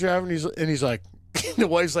some guy driving, and he's like, the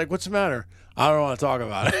wife's like, "What's the matter?" I don't want to talk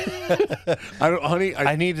about it. Honey.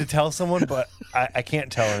 I need to tell someone, but I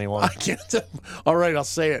can't tell anyone. I can't tell. All right, I'll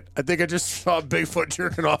say it. I think I just saw a Bigfoot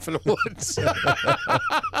jerking off in the woods.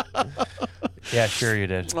 Yeah, sure you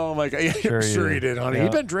did. Oh my god, yeah, sure you did, honey. Yeah. You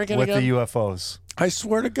been drinking with again? the UFOs. I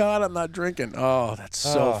swear to God, I'm not drinking. Oh, that's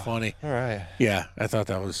so funny. All right. Yeah, I thought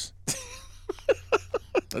that was.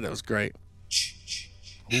 That was great.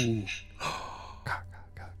 Ooh.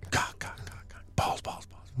 Balls.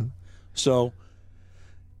 So,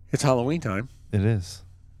 it's Halloween time. It is.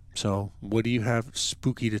 So, what do you have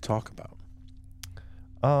spooky to talk about?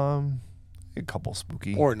 A couple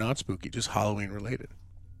spooky. Or not spooky, just Halloween related.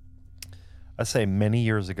 I say many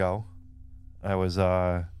years ago, I was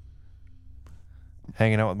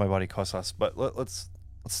hanging out with my buddy Kosas. But let's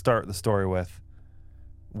start the story with,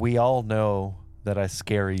 we all know that I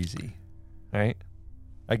scare easy, right?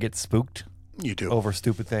 I get spooked. You do. Over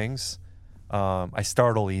stupid things. I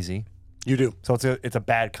startle easy. You do. So it's a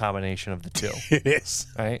bad combination of the two. It is.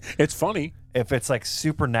 Right? It's funny. If it's like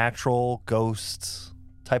supernatural ghosts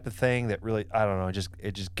type of thing that really, I don't know,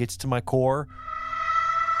 it just gets to my core.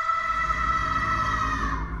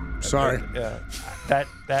 Sorry. Yeah.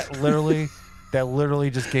 That literally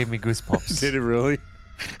just gave me goosebumps. Did it really?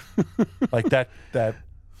 Like that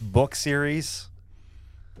book series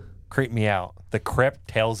creeped me out. The Crypt,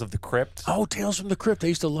 Tales of the Crypt. Oh, Tales from the Crypt. I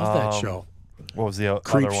used to love that show. What was the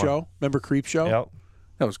Creep other one? Show? Remember Creep Show? Yep.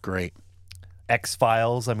 That was great.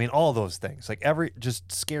 X-Files. I mean, all those things. Like just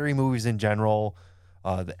scary movies in general.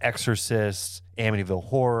 The Exorcist, Amityville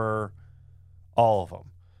Horror, all of them.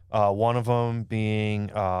 One of them being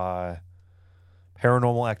Paranormal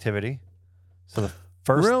Activity. So the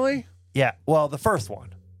first. Really? Yeah. Well, the first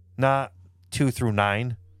one, not 2 through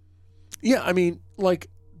 9. Yeah, I mean, like,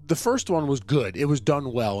 the first one was good. It was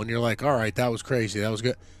done well, and you're like, all right, that was crazy. That was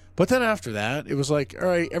good. But then after that, it was like, all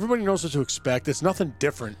right, everybody knows what to expect. It's nothing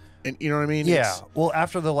different. And you know what I mean? Yeah. Well,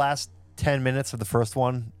 after the last 10 minutes of the first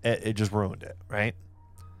one, it just ruined it, right?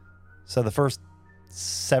 So the first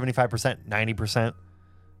 75%, 90%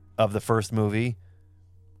 of the first movie,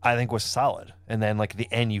 I think was solid. And then, like, at the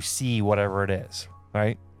end, you see whatever it is,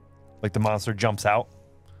 right? Like the monster jumps out.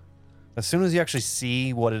 As soon as you actually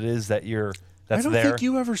see what it is that's there. I don't think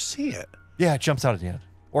you ever see it. Yeah, it jumps out at the end.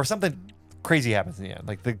 Or something crazy happens in the end.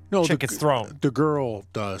 Like the chick gets thrown. The girl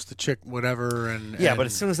does. The chick, whatever. Yeah, but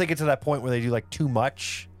as soon as they get to that point where they do, like, too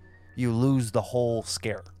much, you lose the whole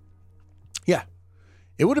scare. Yeah.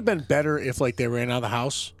 It would have been better if, like, they ran out of the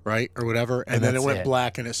house, right, or whatever, and then it went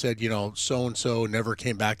black and it said, you know, so-and-so never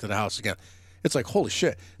came back to the house again. It's like, holy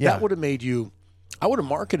shit. Yeah. That would have made you... I would have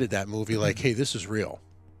marketed that movie like, hey, this is real.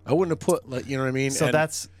 I wouldn't have put, like, you know what I mean? So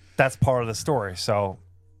that's part of the story. So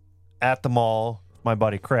at the mall, my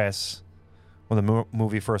buddy Chris, when the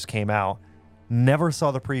movie first came out, never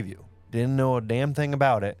saw the preview. Didn't know a damn thing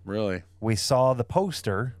about it. Really? We saw the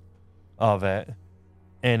poster of it,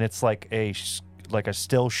 and it's like a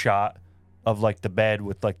still shot of, like, the bed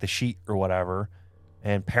with, like, the sheet or whatever,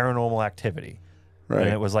 and Paranormal Activity. Right.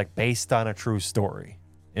 And it was, like, based on a true story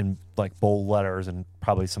in, like, bold letters and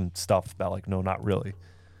probably some stuff about, like, no, not really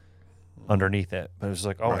underneath it. But it was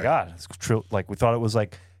like, oh, my God, it's true. Like, we thought it was,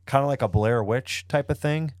 like, kind of like a Blair Witch type of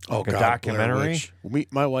thing. Oh, like God, a documentary.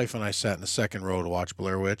 My wife and I sat in the second row to watch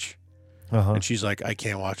Blair Witch. And she's like, I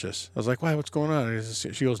can't watch this. I was like, why? What's going on?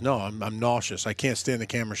 She goes, no, I'm nauseous. I can't stand the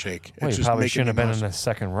camera shake. Well, you probably shouldn't have been in the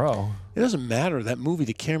second row. It doesn't matter. That movie,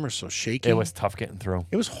 the camera's so shaky. It was tough getting through.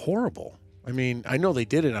 It was horrible. I mean, I know they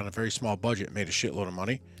did it on a very small budget, made a shitload of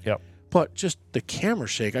money. Yep. But just the camera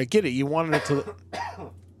shake, I get it. You wanted it to...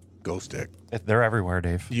 Ghost dick. They're everywhere,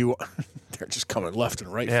 Dave. They're just coming left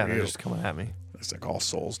and right yeah, for you. they're just coming at me. It's like All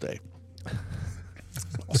Souls Day.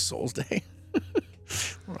 All Souls Day.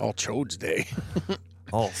 All Chodes Day.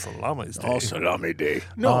 All Salami's Day. All Salami Day.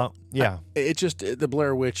 No. Yeah. It just, the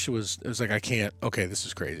Blair Witch was like, I can't, okay, this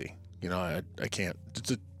is crazy. You know, I can't.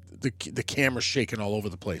 The camera shaking all over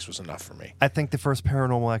the place was enough for me. I think the first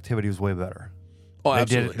Paranormal Activity was way better. Oh,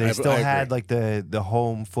 absolutely. They still had, like, the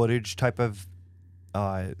home footage type of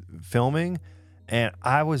filming, and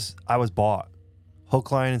I was bought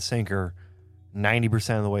hook, line, and sinker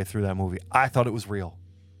 90% of the way through that movie. I thought it was real.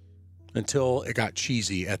 Until it got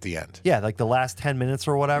cheesy at the end. Yeah, like the last 10 minutes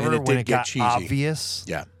or whatever, when it got cheesy. Obvious.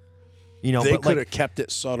 Yeah. You know, they but could like, have kept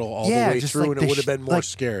it subtle all the way through, like and it would have been more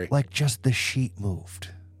scary. Like just the sheet moved.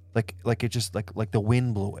 Like it just like the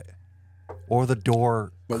wind blew it. Or the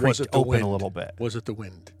door creaked open wind? a little bit. Was it the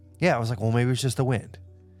wind? Yeah, I was like, well, maybe it's just the wind.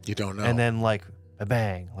 You don't know. And then, like, a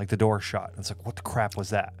bang, like the door shut. It's like, what the crap was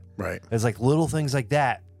that? Right. It's like little things like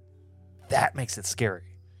that. That makes it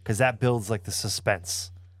scary because that builds, like, the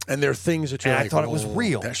suspense. And there are things that you're like, I thought it was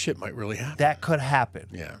real. That shit might really happen. That could happen.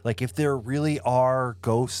 Yeah. Like, if there really are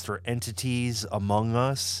ghosts or entities among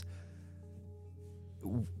us,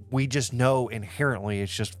 we just know inherently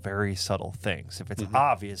it's just very subtle things. If it's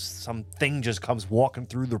obvious, something just comes walking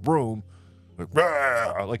through the room,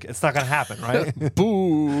 like it's not going to happen, right?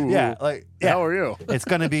 Boo. Yeah. Like, yeah. How are you? It's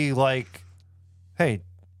going to be like, hey,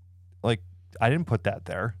 like, I didn't put that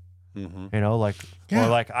there. You know, like, or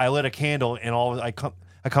like I lit a candle and I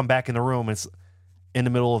come back in the room and it's in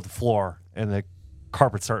the middle of the floor and the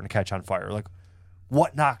carpet's starting to catch on fire. Like,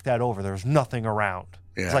 what knocked that over? There's nothing around.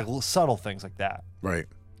 Yeah. It's like little subtle things like that. Right.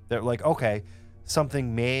 They're like, okay,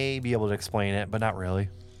 something may be able to explain it, but not really.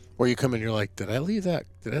 Or you come in and you're like, did I leave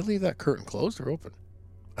that curtain closed or open?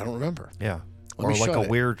 I don't remember. Yeah. Let Or me like a shut it.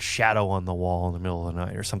 weird shadow on the wall in the middle of the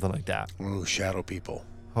night or something like that. Ooh, shadow people.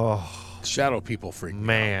 Oh, Shadow people freak me out.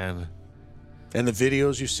 man. And the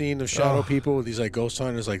videos you've seen of shadow people with these like ghost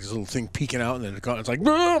hunters, like this little thing peeking out, and then it's like,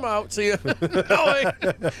 boom, out, see you, goodbye.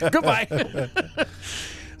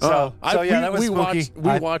 So yeah, that was spooky.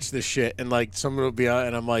 We watch this shit, and like someone will be out,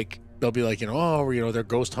 and I'm like, they'll be like, they're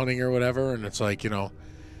ghost hunting or whatever, and it's like,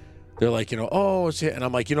 They're like, oh, it's it. And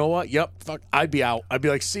I'm like, you know what? Yep, fuck, I'd be out. I'd be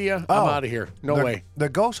like, see ya, I'm out of here. No way. The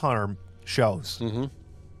Ghost Hunter shows,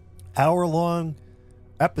 hour-long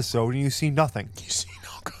episode, and you see nothing. You see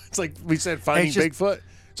no. It's like we said, finding Bigfoot.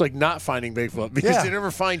 It's like not finding Bigfoot because they never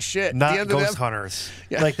find shit. Not At the end ghost of them, hunters.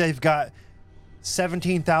 Yeah. Like they've got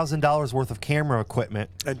 $17,000 worth of camera equipment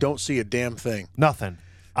and don't see a damn thing. Nothing.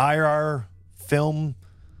 IR, film,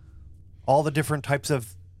 all the different types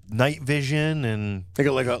of night vision and they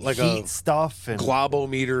got like heat a stuff and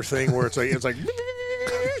globometer thing where it's like it's like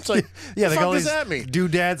yeah, the they got all fuck does these that mean?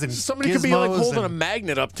 doodads and somebody could be like holding and a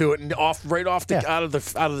magnet up to it and right off the out of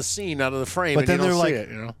the scene, out of the frame, but and then you they're don't like,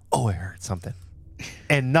 see it. Oh, I heard something,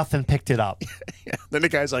 and nothing picked it up. Yeah. Then the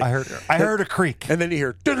guy's like, I heard a creak, and then you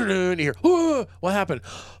hear and you hear, oh, what happened?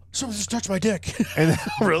 Someone just touched my dick. And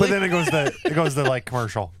really? But then it goes to like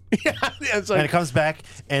commercial. Yeah, it's like, and it comes back,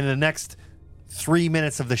 and the next 3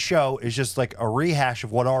 minutes of the show is just like a rehash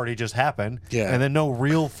of what already just happened. Yeah. And then no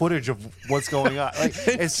real footage of what's going on. Like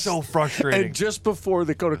it's so frustrating. And just before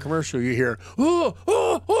they go to commercial, you hear, oh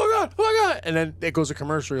God. And then it goes to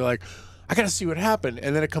commercial. You're like, I got to see what happened.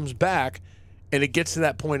 And then it comes back, and it gets to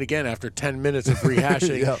that point again after 10 minutes of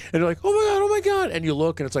rehashing. Yep. And you're like, oh my God. And you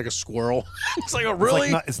look, and it's like a squirrel. It's like,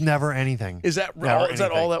 really? It's never anything. Is that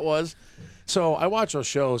all that was? So I watch those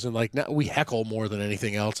shows, and like we heckle more than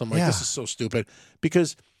anything else. I'm like, this is so stupid.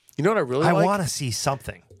 Because you know what I really like? I want to see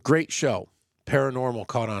something. Great show, Paranormal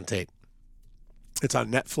Caught on Tape. It's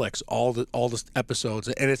on Netflix, all the episodes,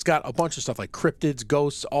 and it's got a bunch of stuff like cryptids,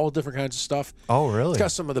 ghosts, all different kinds of stuff. Oh, really? It's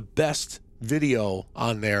got some of the best video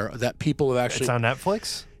on there that people have actually. It's on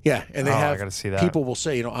Netflix? Yeah, and they have. I gotta see that. People will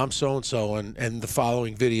say, I'm so and so, and the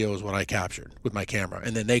following video is what I captured with my camera,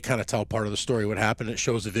 and then they kind of tell part of the story what happened. It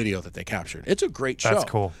shows the video that they captured. It's a great show. That's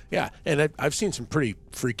cool. Yeah, and I've seen some pretty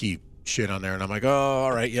freaky shit on there, and I'm like, oh,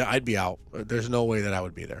 all right, yeah, I'd be out. There's no way that I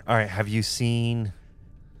would be there. All right, have you seen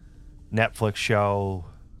Netflix show?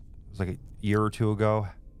 It was like a year or two ago,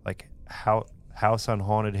 like House on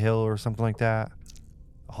Haunted Hill or something like that.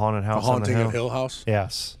 A haunted house. A Haunting on the of Hill House.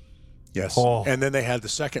 Yes. Yes. Oh. And then they had the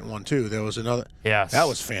second one too. There was another. Yes. That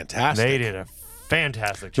was fantastic. They did a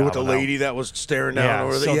fantastic job with the lady that was staring down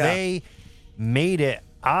over there. So they made it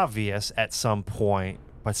obvious at some point,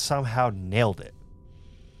 but somehow nailed it.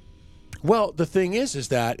 Well, the thing is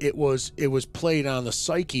that it was played on the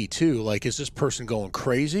psyche too. Like, is this person going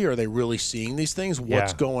crazy? Are they really seeing these things?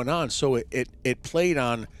 What's going on? So it played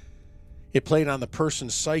on the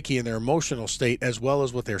person's psyche and their emotional state as well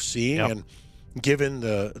as what they're seeing. Yep. And given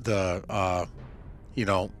the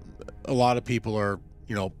a lot of people are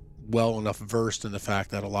well enough versed in the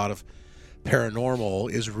fact that a lot of paranormal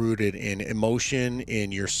is rooted in emotion,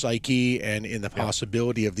 in your psyche, and in the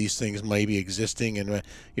possibility of these things maybe existing, and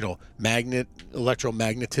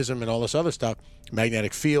electromagnetism and all this other stuff,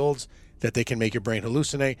 magnetic fields that they can make your brain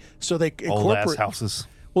hallucinate. So they Old ass houses.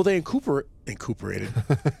 Well, they incorporated.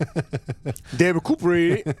 They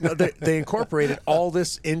incorporated all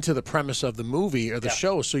this into the premise of the movie or the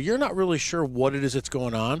show, so you're not really sure what it is that's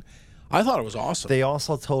going on. I thought it was awesome. They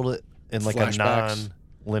also told it in like Flashbacks. a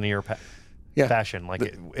non-linear fashion. Like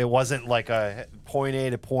it wasn't like a point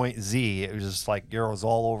A to point Z. It was just like it was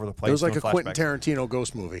all over the place. It was like a flashbacks. Quentin Tarantino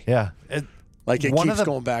ghost movie. Yeah, it one keeps of the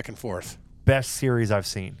going back and forth. Best series I've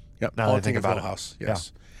seen. Yep, now that I Haunting think of about Hill it. House.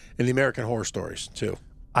 Yes, and the American Horror Stories too.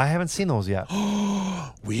 I haven't seen those yet.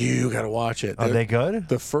 You got to watch it. Are they good?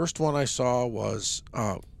 The first one I saw was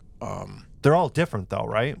they're all different though,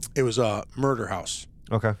 right? It was a murder house.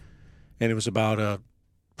 Okay. And it was about a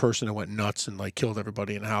person who went nuts and like killed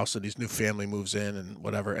everybody in the house, and his new family moves in and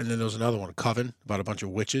whatever. And then there was another one, Coven, about a bunch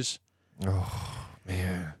of witches. Oh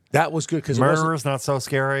man, that was good because murderers not so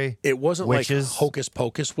scary. It wasn't witches. Like hocus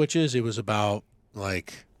pocus witches. It was about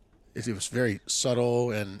like it was very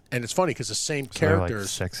subtle, and it's funny because the same characters, like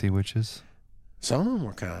sexy witches. Some of them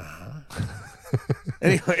were kind of hot.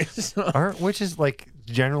 Anyways, aren't witches like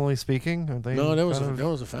generally speaking? Are they no, there was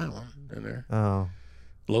a fat one in there. Oh,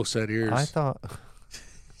 low set ears. I thought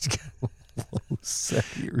low set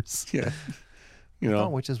ears. Yeah,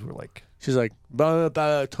 witches were like. She's like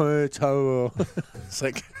Baba Taro. It's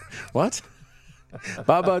like what?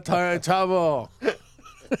 Baba Taro.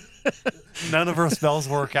 None of her spells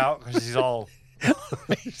work out because she's all.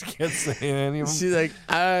 She can't say any of them. She's like,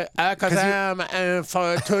 Akazam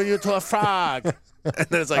and turn you to a frog. And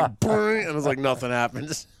then it's like, and it's like nothing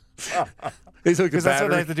happens. They took the Because that's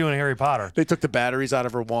what they have to do in Harry Potter. They took the batteries out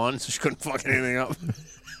of her wand, so she couldn't fuck anything up.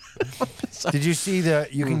 Did you see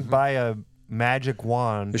that you can buy a magic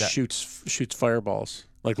wand that shoots fireballs,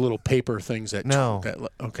 like little paper things that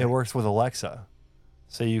it works with Alexa,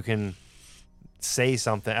 so you can say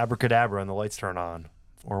something abracadabra and the lights turn on.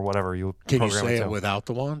 or whatever you Can you program say to. it without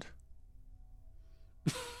the wand?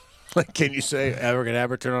 Like, can you say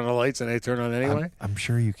abracadabra, turn on the lights, and they turn on anyway? I'm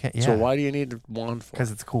sure you can. Yeah. So why do you need the wand for?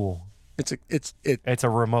 Because it's cool. It's a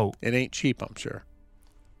remote. It ain't cheap, I'm sure.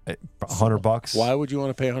 $100. Why would you want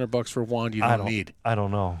to pay $100 for a wand you don't need? I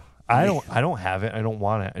don't know. I don't have it. I don't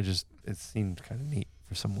want it. It seemed kind of neat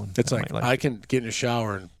for someone. It's like I can get in the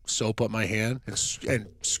shower and soap up my hand and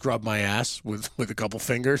scrub my ass with a couple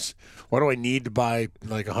fingers. Why do I need to buy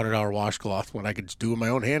like a $100 washcloth when I could just do it with my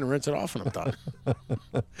own hand and rinse it off when I'm done?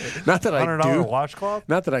 Not that I do. $100 washcloth?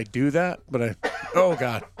 Not that I do that, but oh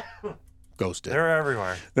God, ghosted. They're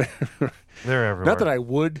everywhere. They're everywhere. Not that I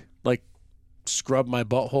would like scrub my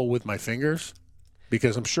butthole with my fingers,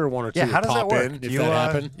 because I'm sure one or two how would does pop that work? in if that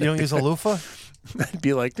happened. You don't use a loofah? I'd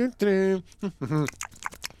be like,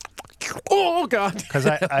 oh God, because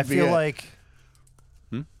I feel like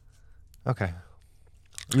okay.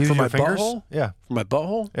 Use for your my fingers? butthole? Yeah. For my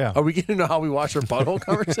butthole? Yeah. Are we getting to know how we wash our butthole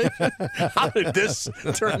conversation? How did this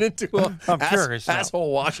turn into I'm curious now.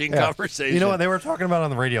 asshole washing conversation? You know what they were talking about on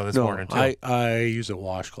the radio this morning too? I use a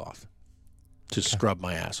washcloth to scrub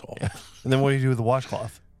my asshole. Yeah. And then what do you do with the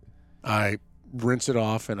washcloth? I rinse it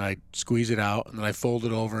off and I squeeze it out and then I fold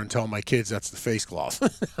it over and tell my kids that's the face cloth.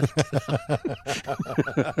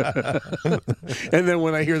 And then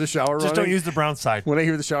when I hear the shower running, just don't use the brown side. When I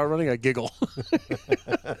hear the shower running, I giggle.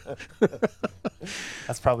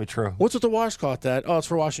 That's probably true. What's with the washcloth, Dad? Oh, it's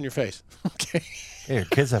for washing your face. Okay. Yeah, your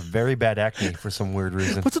kids have very bad acne for some weird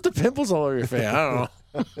reason. What's with the pimples all over your face? I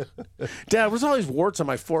don't know. Dad, what's all these warts on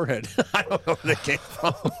my forehead? I don't know where they came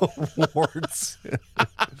from. Warts.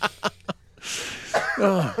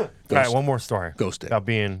 All right, one more story. Ghost about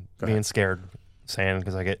being scared, saying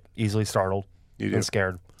because I get easily startled and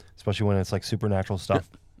scared, especially when it's like supernatural stuff.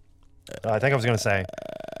 I think I was going to say.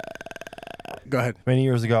 Go ahead. Many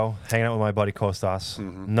years ago, hanging out with my buddy Kostas,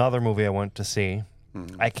 another movie I went to see.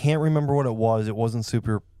 I can't remember what it was. It wasn't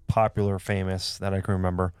super popular, famous that I can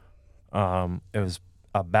remember. It was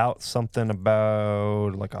about something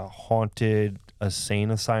about like a haunted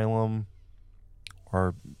insane asylum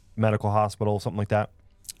or medical hospital, something like that.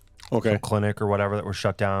 Okay. Some clinic or whatever that was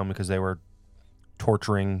shut down because they were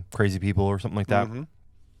torturing crazy people or something like that.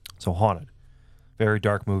 So haunted. Very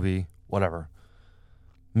dark movie, whatever.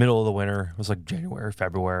 Middle of the winter. It was like January,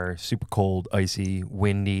 February. Super cold, icy,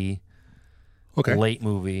 windy. Okay. Late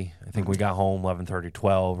movie. I think we got home 11:30,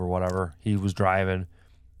 12 or whatever. He was driving,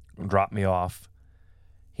 dropped me off.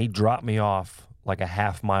 He dropped me off like a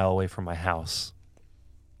half mile away from my house.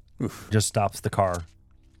 Oof. Just stops the car.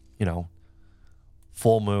 You know,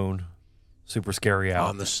 full moon, super scary out.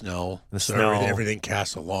 On the snow. So snow. Everything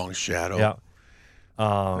casts a long shadow. Yeah.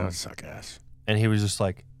 That would suck ass. And he was just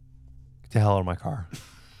like, get the hell out of my car.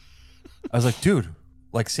 I was like, dude,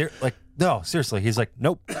 no, seriously. He's like,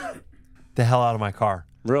 nope. The hell out of my car.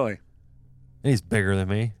 Really? And he's bigger than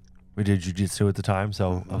me. We did jiu-jitsu at the time,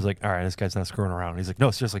 so I was like, all right, this guy's not screwing around. He's like,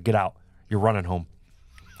 no, seriously, get out. You're running home.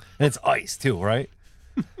 And it's ice, too, right?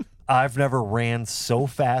 I've never ran so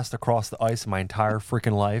fast across the ice in my entire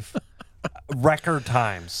freaking life. Record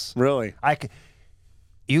times. Really?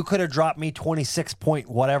 You could have dropped me 26 point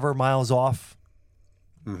whatever miles off,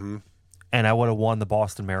 and I would have won the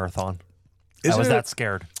Boston Marathon. I was that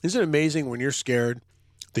scared. Isn't it amazing when you're scared,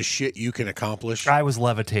 the shit you can accomplish? I was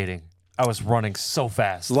levitating. I was running so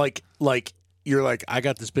fast. Like you're like, I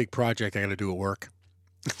got this big project I got to do at work.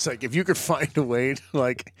 It's like if you could find a way to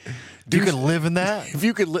like, you could live in that. If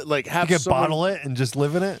you could like have you could someone, bottle it and just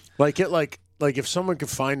live in it. Like if someone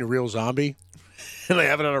could find a real zombie and they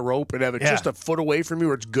have it on a rope and have it just a foot away from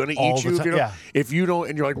you, or it's gonna eat you. If you don't,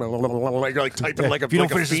 and you're like typing like a. If you don't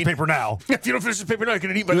finish this paper now, if you don't finish this paper now, you're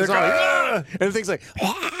gonna eat by the zombie. And the thing's like,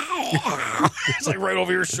 it's like right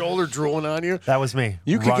over your shoulder, drooling on you. That was me.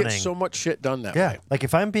 You could get so much shit done that way. Like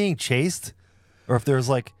if I'm being chased, or if there's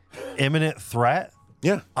like imminent threat.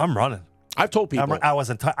 Yeah, I'm running. I've told people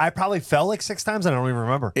I probably fell like 6 times. and I don't even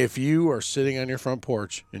remember. If you are sitting on your front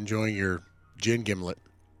porch enjoying your gin gimlet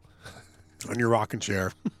on your rocking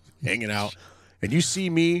chair, hanging out, and you see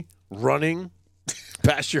me running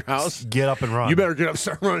past your house, get up and run. You better get up and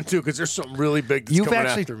start running too, because there's something really big that's coming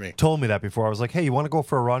after me. You've actually told me that before. I was like, hey, you want to go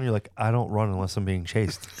for a run? You're like, I don't run unless I'm being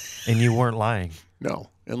chased. And you weren't lying. No,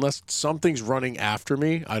 unless something's running after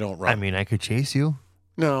me, I don't run. I mean, I could chase you.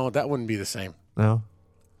 No, that wouldn't be the same. No?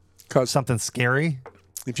 Because something scary?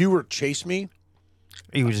 If you were to chase me,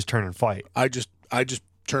 you would just turn and fight. I just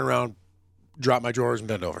turn around, drop my drawers, and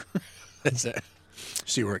bend over. That's it.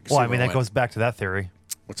 See where it Well, I mean, that goes back to that theory.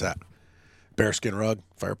 What's that? Bearskin rug,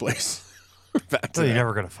 fireplace. Back to So you're that.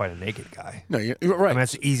 never going to fight a naked guy. No, you're right. I mean,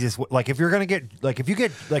 that's the easiest way. Like, if you're going to get, like, if you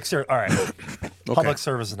get, like, sir, all right, public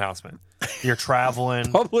service announcement. You're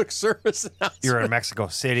traveling. Public service announcement. You're in Mexico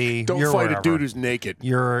City. Don't you're fight wherever. a dude who's naked.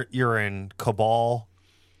 You're in KOVAL.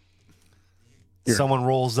 Someone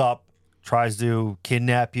rolls up, tries to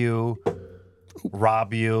kidnap you,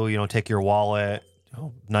 rob you, take your wallet,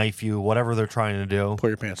 knife you, whatever they're trying to do. Pull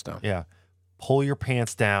your pants down. Yeah. Pull your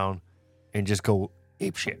pants down and just go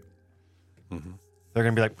ape shit. Mm-hmm. They're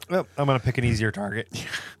going to be like, oh, I'm going to pick an easier target.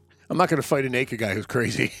 I'm not going to fight a naked guy who's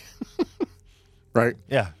crazy. Right?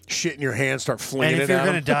 Yeah. Shit in your hand, start flinging it And if you're at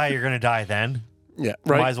going to him. die, you're going to die then. Yeah,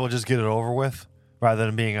 right. Might as well just get it over with rather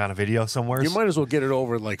than being on a video somewhere. You might as well get it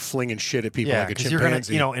over like flinging shit at people yeah, like a because you're going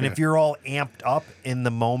chimpanzee. to, and if you're all amped up in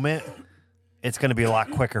the moment, it's going to be a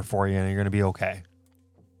lot quicker for you and you're going to be okay.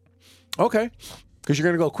 Okay. Because you're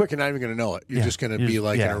going to go quick and not even going to know it. You're just going to be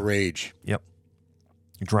like in yeah. a rage. Yep.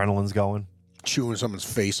 Adrenaline's going. Chewing someone's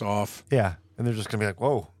face off. Yeah. And they're just going to be like,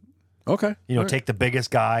 whoa. Okay. All right. Take the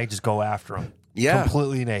biggest guy, just go after him. Yeah.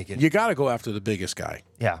 Completely naked. You got to go after the biggest guy.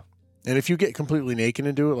 Yeah. And if you get completely naked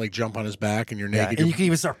and do it, like jump on his back and you're naked. And you can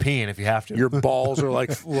even start peeing if you have to. Your balls are like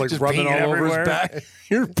Just rubbing peeing all over everywhere. his back.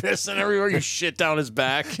 You're pissing everywhere. You shit down his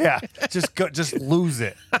back. Yeah. Just lose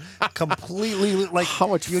it. Completely. Like, how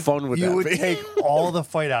much fun would that you would be? take all the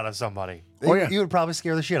fight out of somebody. Oh, yeah. You would probably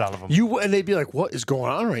scare the shit out of them. And they'd be like, what is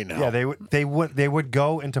going on right now? Yeah, they would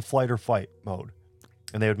go into flight or fight mode.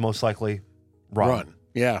 And they would most likely run.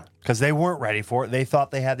 Yeah. Because they weren't ready for it. They thought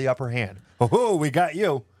they had the upper hand. Oh, we got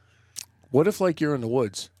you. What if, like, you're in the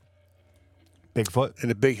woods? Bigfoot? And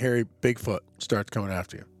a big, hairy Bigfoot starts coming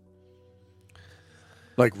after you.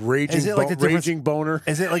 Like raging, Is it like the difference- raging boner.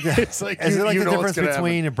 Is it like the, It's like is you- it like you the know what's difference gonna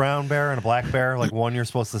between a brown bear and a black bear? Like one you're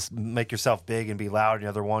supposed to make yourself big and be loud, and the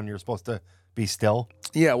other one you're supposed to be still?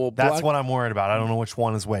 Yeah, well, That's what I'm worried about. I don't know which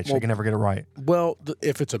one is which. I can never get it right. Well,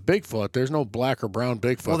 if it's a Bigfoot, there's no black or brown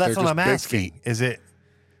Bigfoot. Well, that's They're what I'm just big asking. feet. Is it,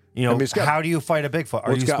 it's got- how do you fight a Bigfoot?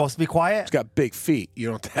 Are it's you got- supposed to be quiet? It's got big feet. You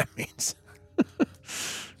know what that means?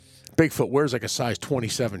 Bigfoot wears like a size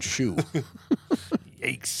 27 shoe.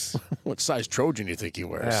 Yikes. What size Trojan you think he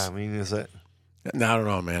wears? Yeah, I mean, is it? No, I don't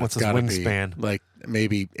know, man. What's It's his gotta wingspan? Be like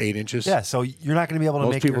maybe 8 inches. Yeah, so you're not going to be able to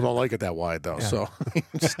Most make people don't like it that wide, though. Yeah. So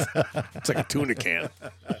it's like a tuna can.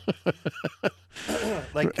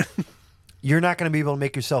 like you're not going to be able to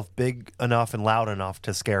make yourself big enough and loud enough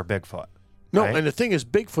to scare Bigfoot. No, right? and the thing is,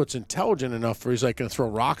 Bigfoot's intelligent enough where he's like going to throw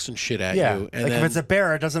rocks and shit at Yeah, you. And like then, if it's a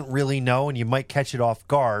bear, it doesn't really know, and you might catch it off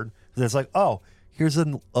guard. It's like, oh, here's a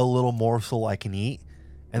little morsel I can eat,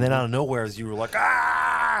 and then out of nowhere, as you were like,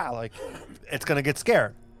 like it's gonna get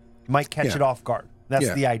scared. You might catch Yeah. it off guard. That's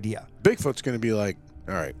Yeah. the idea. Bigfoot's going to be like,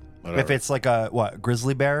 all right, whatever. If it's like a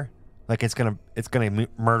grizzly bear, like it's gonna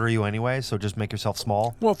murder you anyway. So just make yourself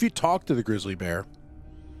small, Well, if you talk to the grizzly bear,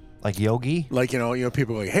 like Yogi. like, you know,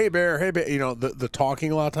 people are like, hey, bear, hey, bear. You know, the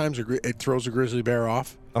talking a lot of times, it throws a grizzly bear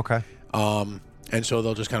off. Okay. And so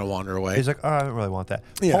they'll just kind of wander away. He's like, oh, I don't really want that.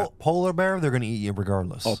 Yeah. Polar bear, they're gonna eat you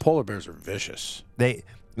regardless. Oh, polar bears are vicious.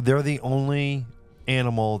 They're the only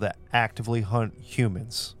animal that actively hunt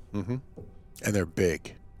humans. Mm-hmm. And they're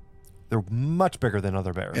big. They're much bigger than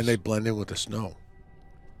other bears. And they blend in with the snow.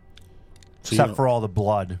 So, Except for all the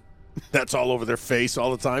blood. that's all over their face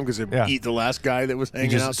all the time because they Yeah. eat the last guy that was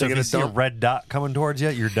hanging out So if taking you a see a dump. red dot coming towards you,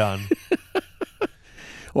 you're done.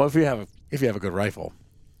 Well, if you have a good rifle,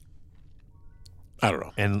 I don't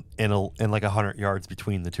know. and like 100 yards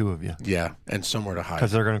between the two of you. Yeah, and somewhere to hide.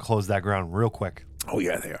 Because they're going to close that ground real quick. Oh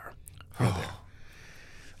yeah, they are. Yeah, they are.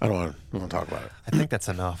 I don't want to talk about it. I think that's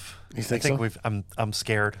enough. You think I think so? I'm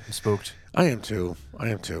scared. I'm spooked. I am too. I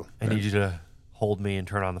need you to hold me and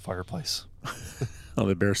turn on the fireplace. On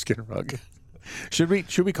the bearskin rug. Should we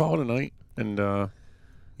call it a night and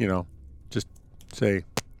just say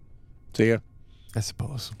see ya? I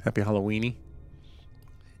suppose. Happy Halloweeny.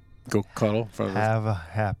 Go cuddle in front of Have a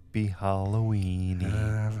happy Halloween.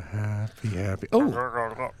 Have a happy.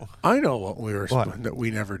 Oh, I know what we were that we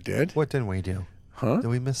never did. What didn't we do? Huh? Did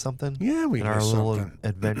we miss something? Yeah, we in our missed little something.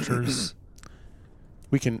 adventures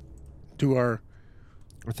We can do our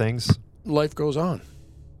or things. life goes on.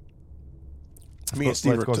 Me and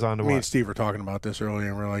Steve Life goes on to me what? and Steve were talking about this earlier,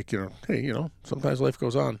 and we're like, hey, sometimes life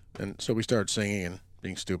goes on, and so we started singing and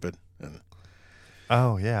being stupid and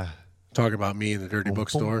Oh yeah. talking about me in the dirty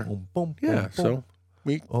bookstore. Boom, boom, Yeah, boom, so boom.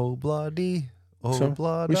 we Oh bloody. Oh so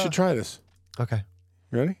bloody. we should try this. Okay.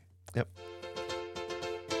 You ready? Yep.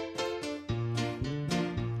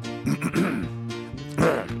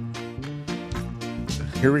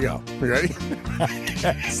 Here we go. You ready?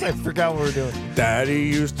 I forgot what we're doing. Daddy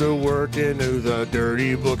used to work into the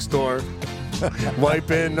dirty bookstore.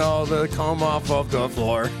 wiping all the cum off of the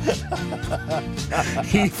floor.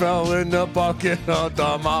 He fell in the bucket of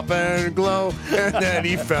the mop and glow, and then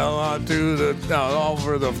he fell onto the all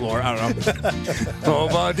over the floor. I don't know. Oh,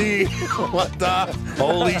 buddy, what the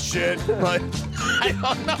holy shit? Like, I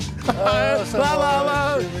don't know. La la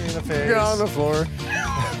la. You're on the floor.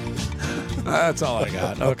 That's all I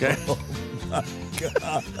got. Okay.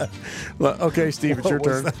 God. Okay, Steve, it's your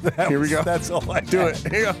turn. Here we go. That's all I do. It.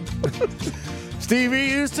 Here you go. Stevie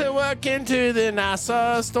used to work into the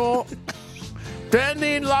NASA store. Then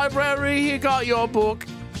in library, he got your book.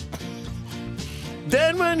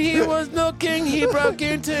 Then when he was looking, he broke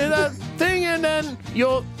into the thing, and then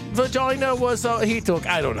your vagina was he took.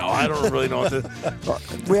 I don't know. I don't really know what to.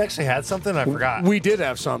 We actually had something. I forgot. We did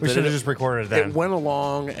have something. We should have just recorded it then. It went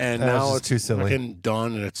along, and now it's too silly. fucking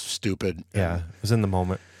done, and it's stupid. Yeah, it was in the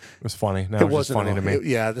moment. It was funny. Now It it's just wasn't funny to me.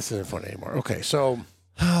 Yeah, this isn't funny anymore. Okay, so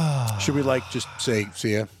should we just say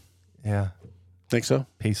see ya? Yeah. Think so?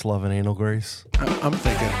 Peace, love, and anal grace. I'm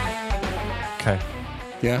thinking. Okay.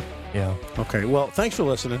 Yeah. Yeah. Okay. Well, thanks for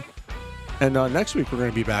listening. And next week we're going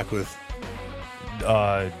to be back with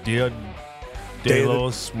Dia de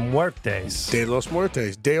los Muertes. De los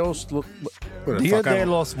Muertes. Dia de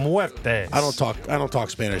los Muertes. I don't talk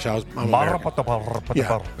Spanish. I'm American.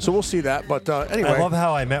 Yeah. So we'll see that. But anyway, I love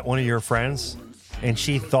how I met one of your friends, and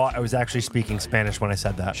she thought I was actually speaking Spanish when I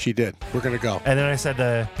said that. She did. We're gonna go. And then I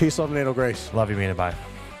said, "Peace, love, and anal grace." Love you, Mina. Bye.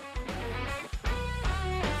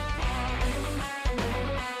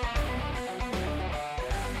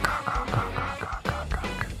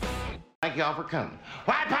 Thank y'all for coming.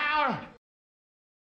 White power!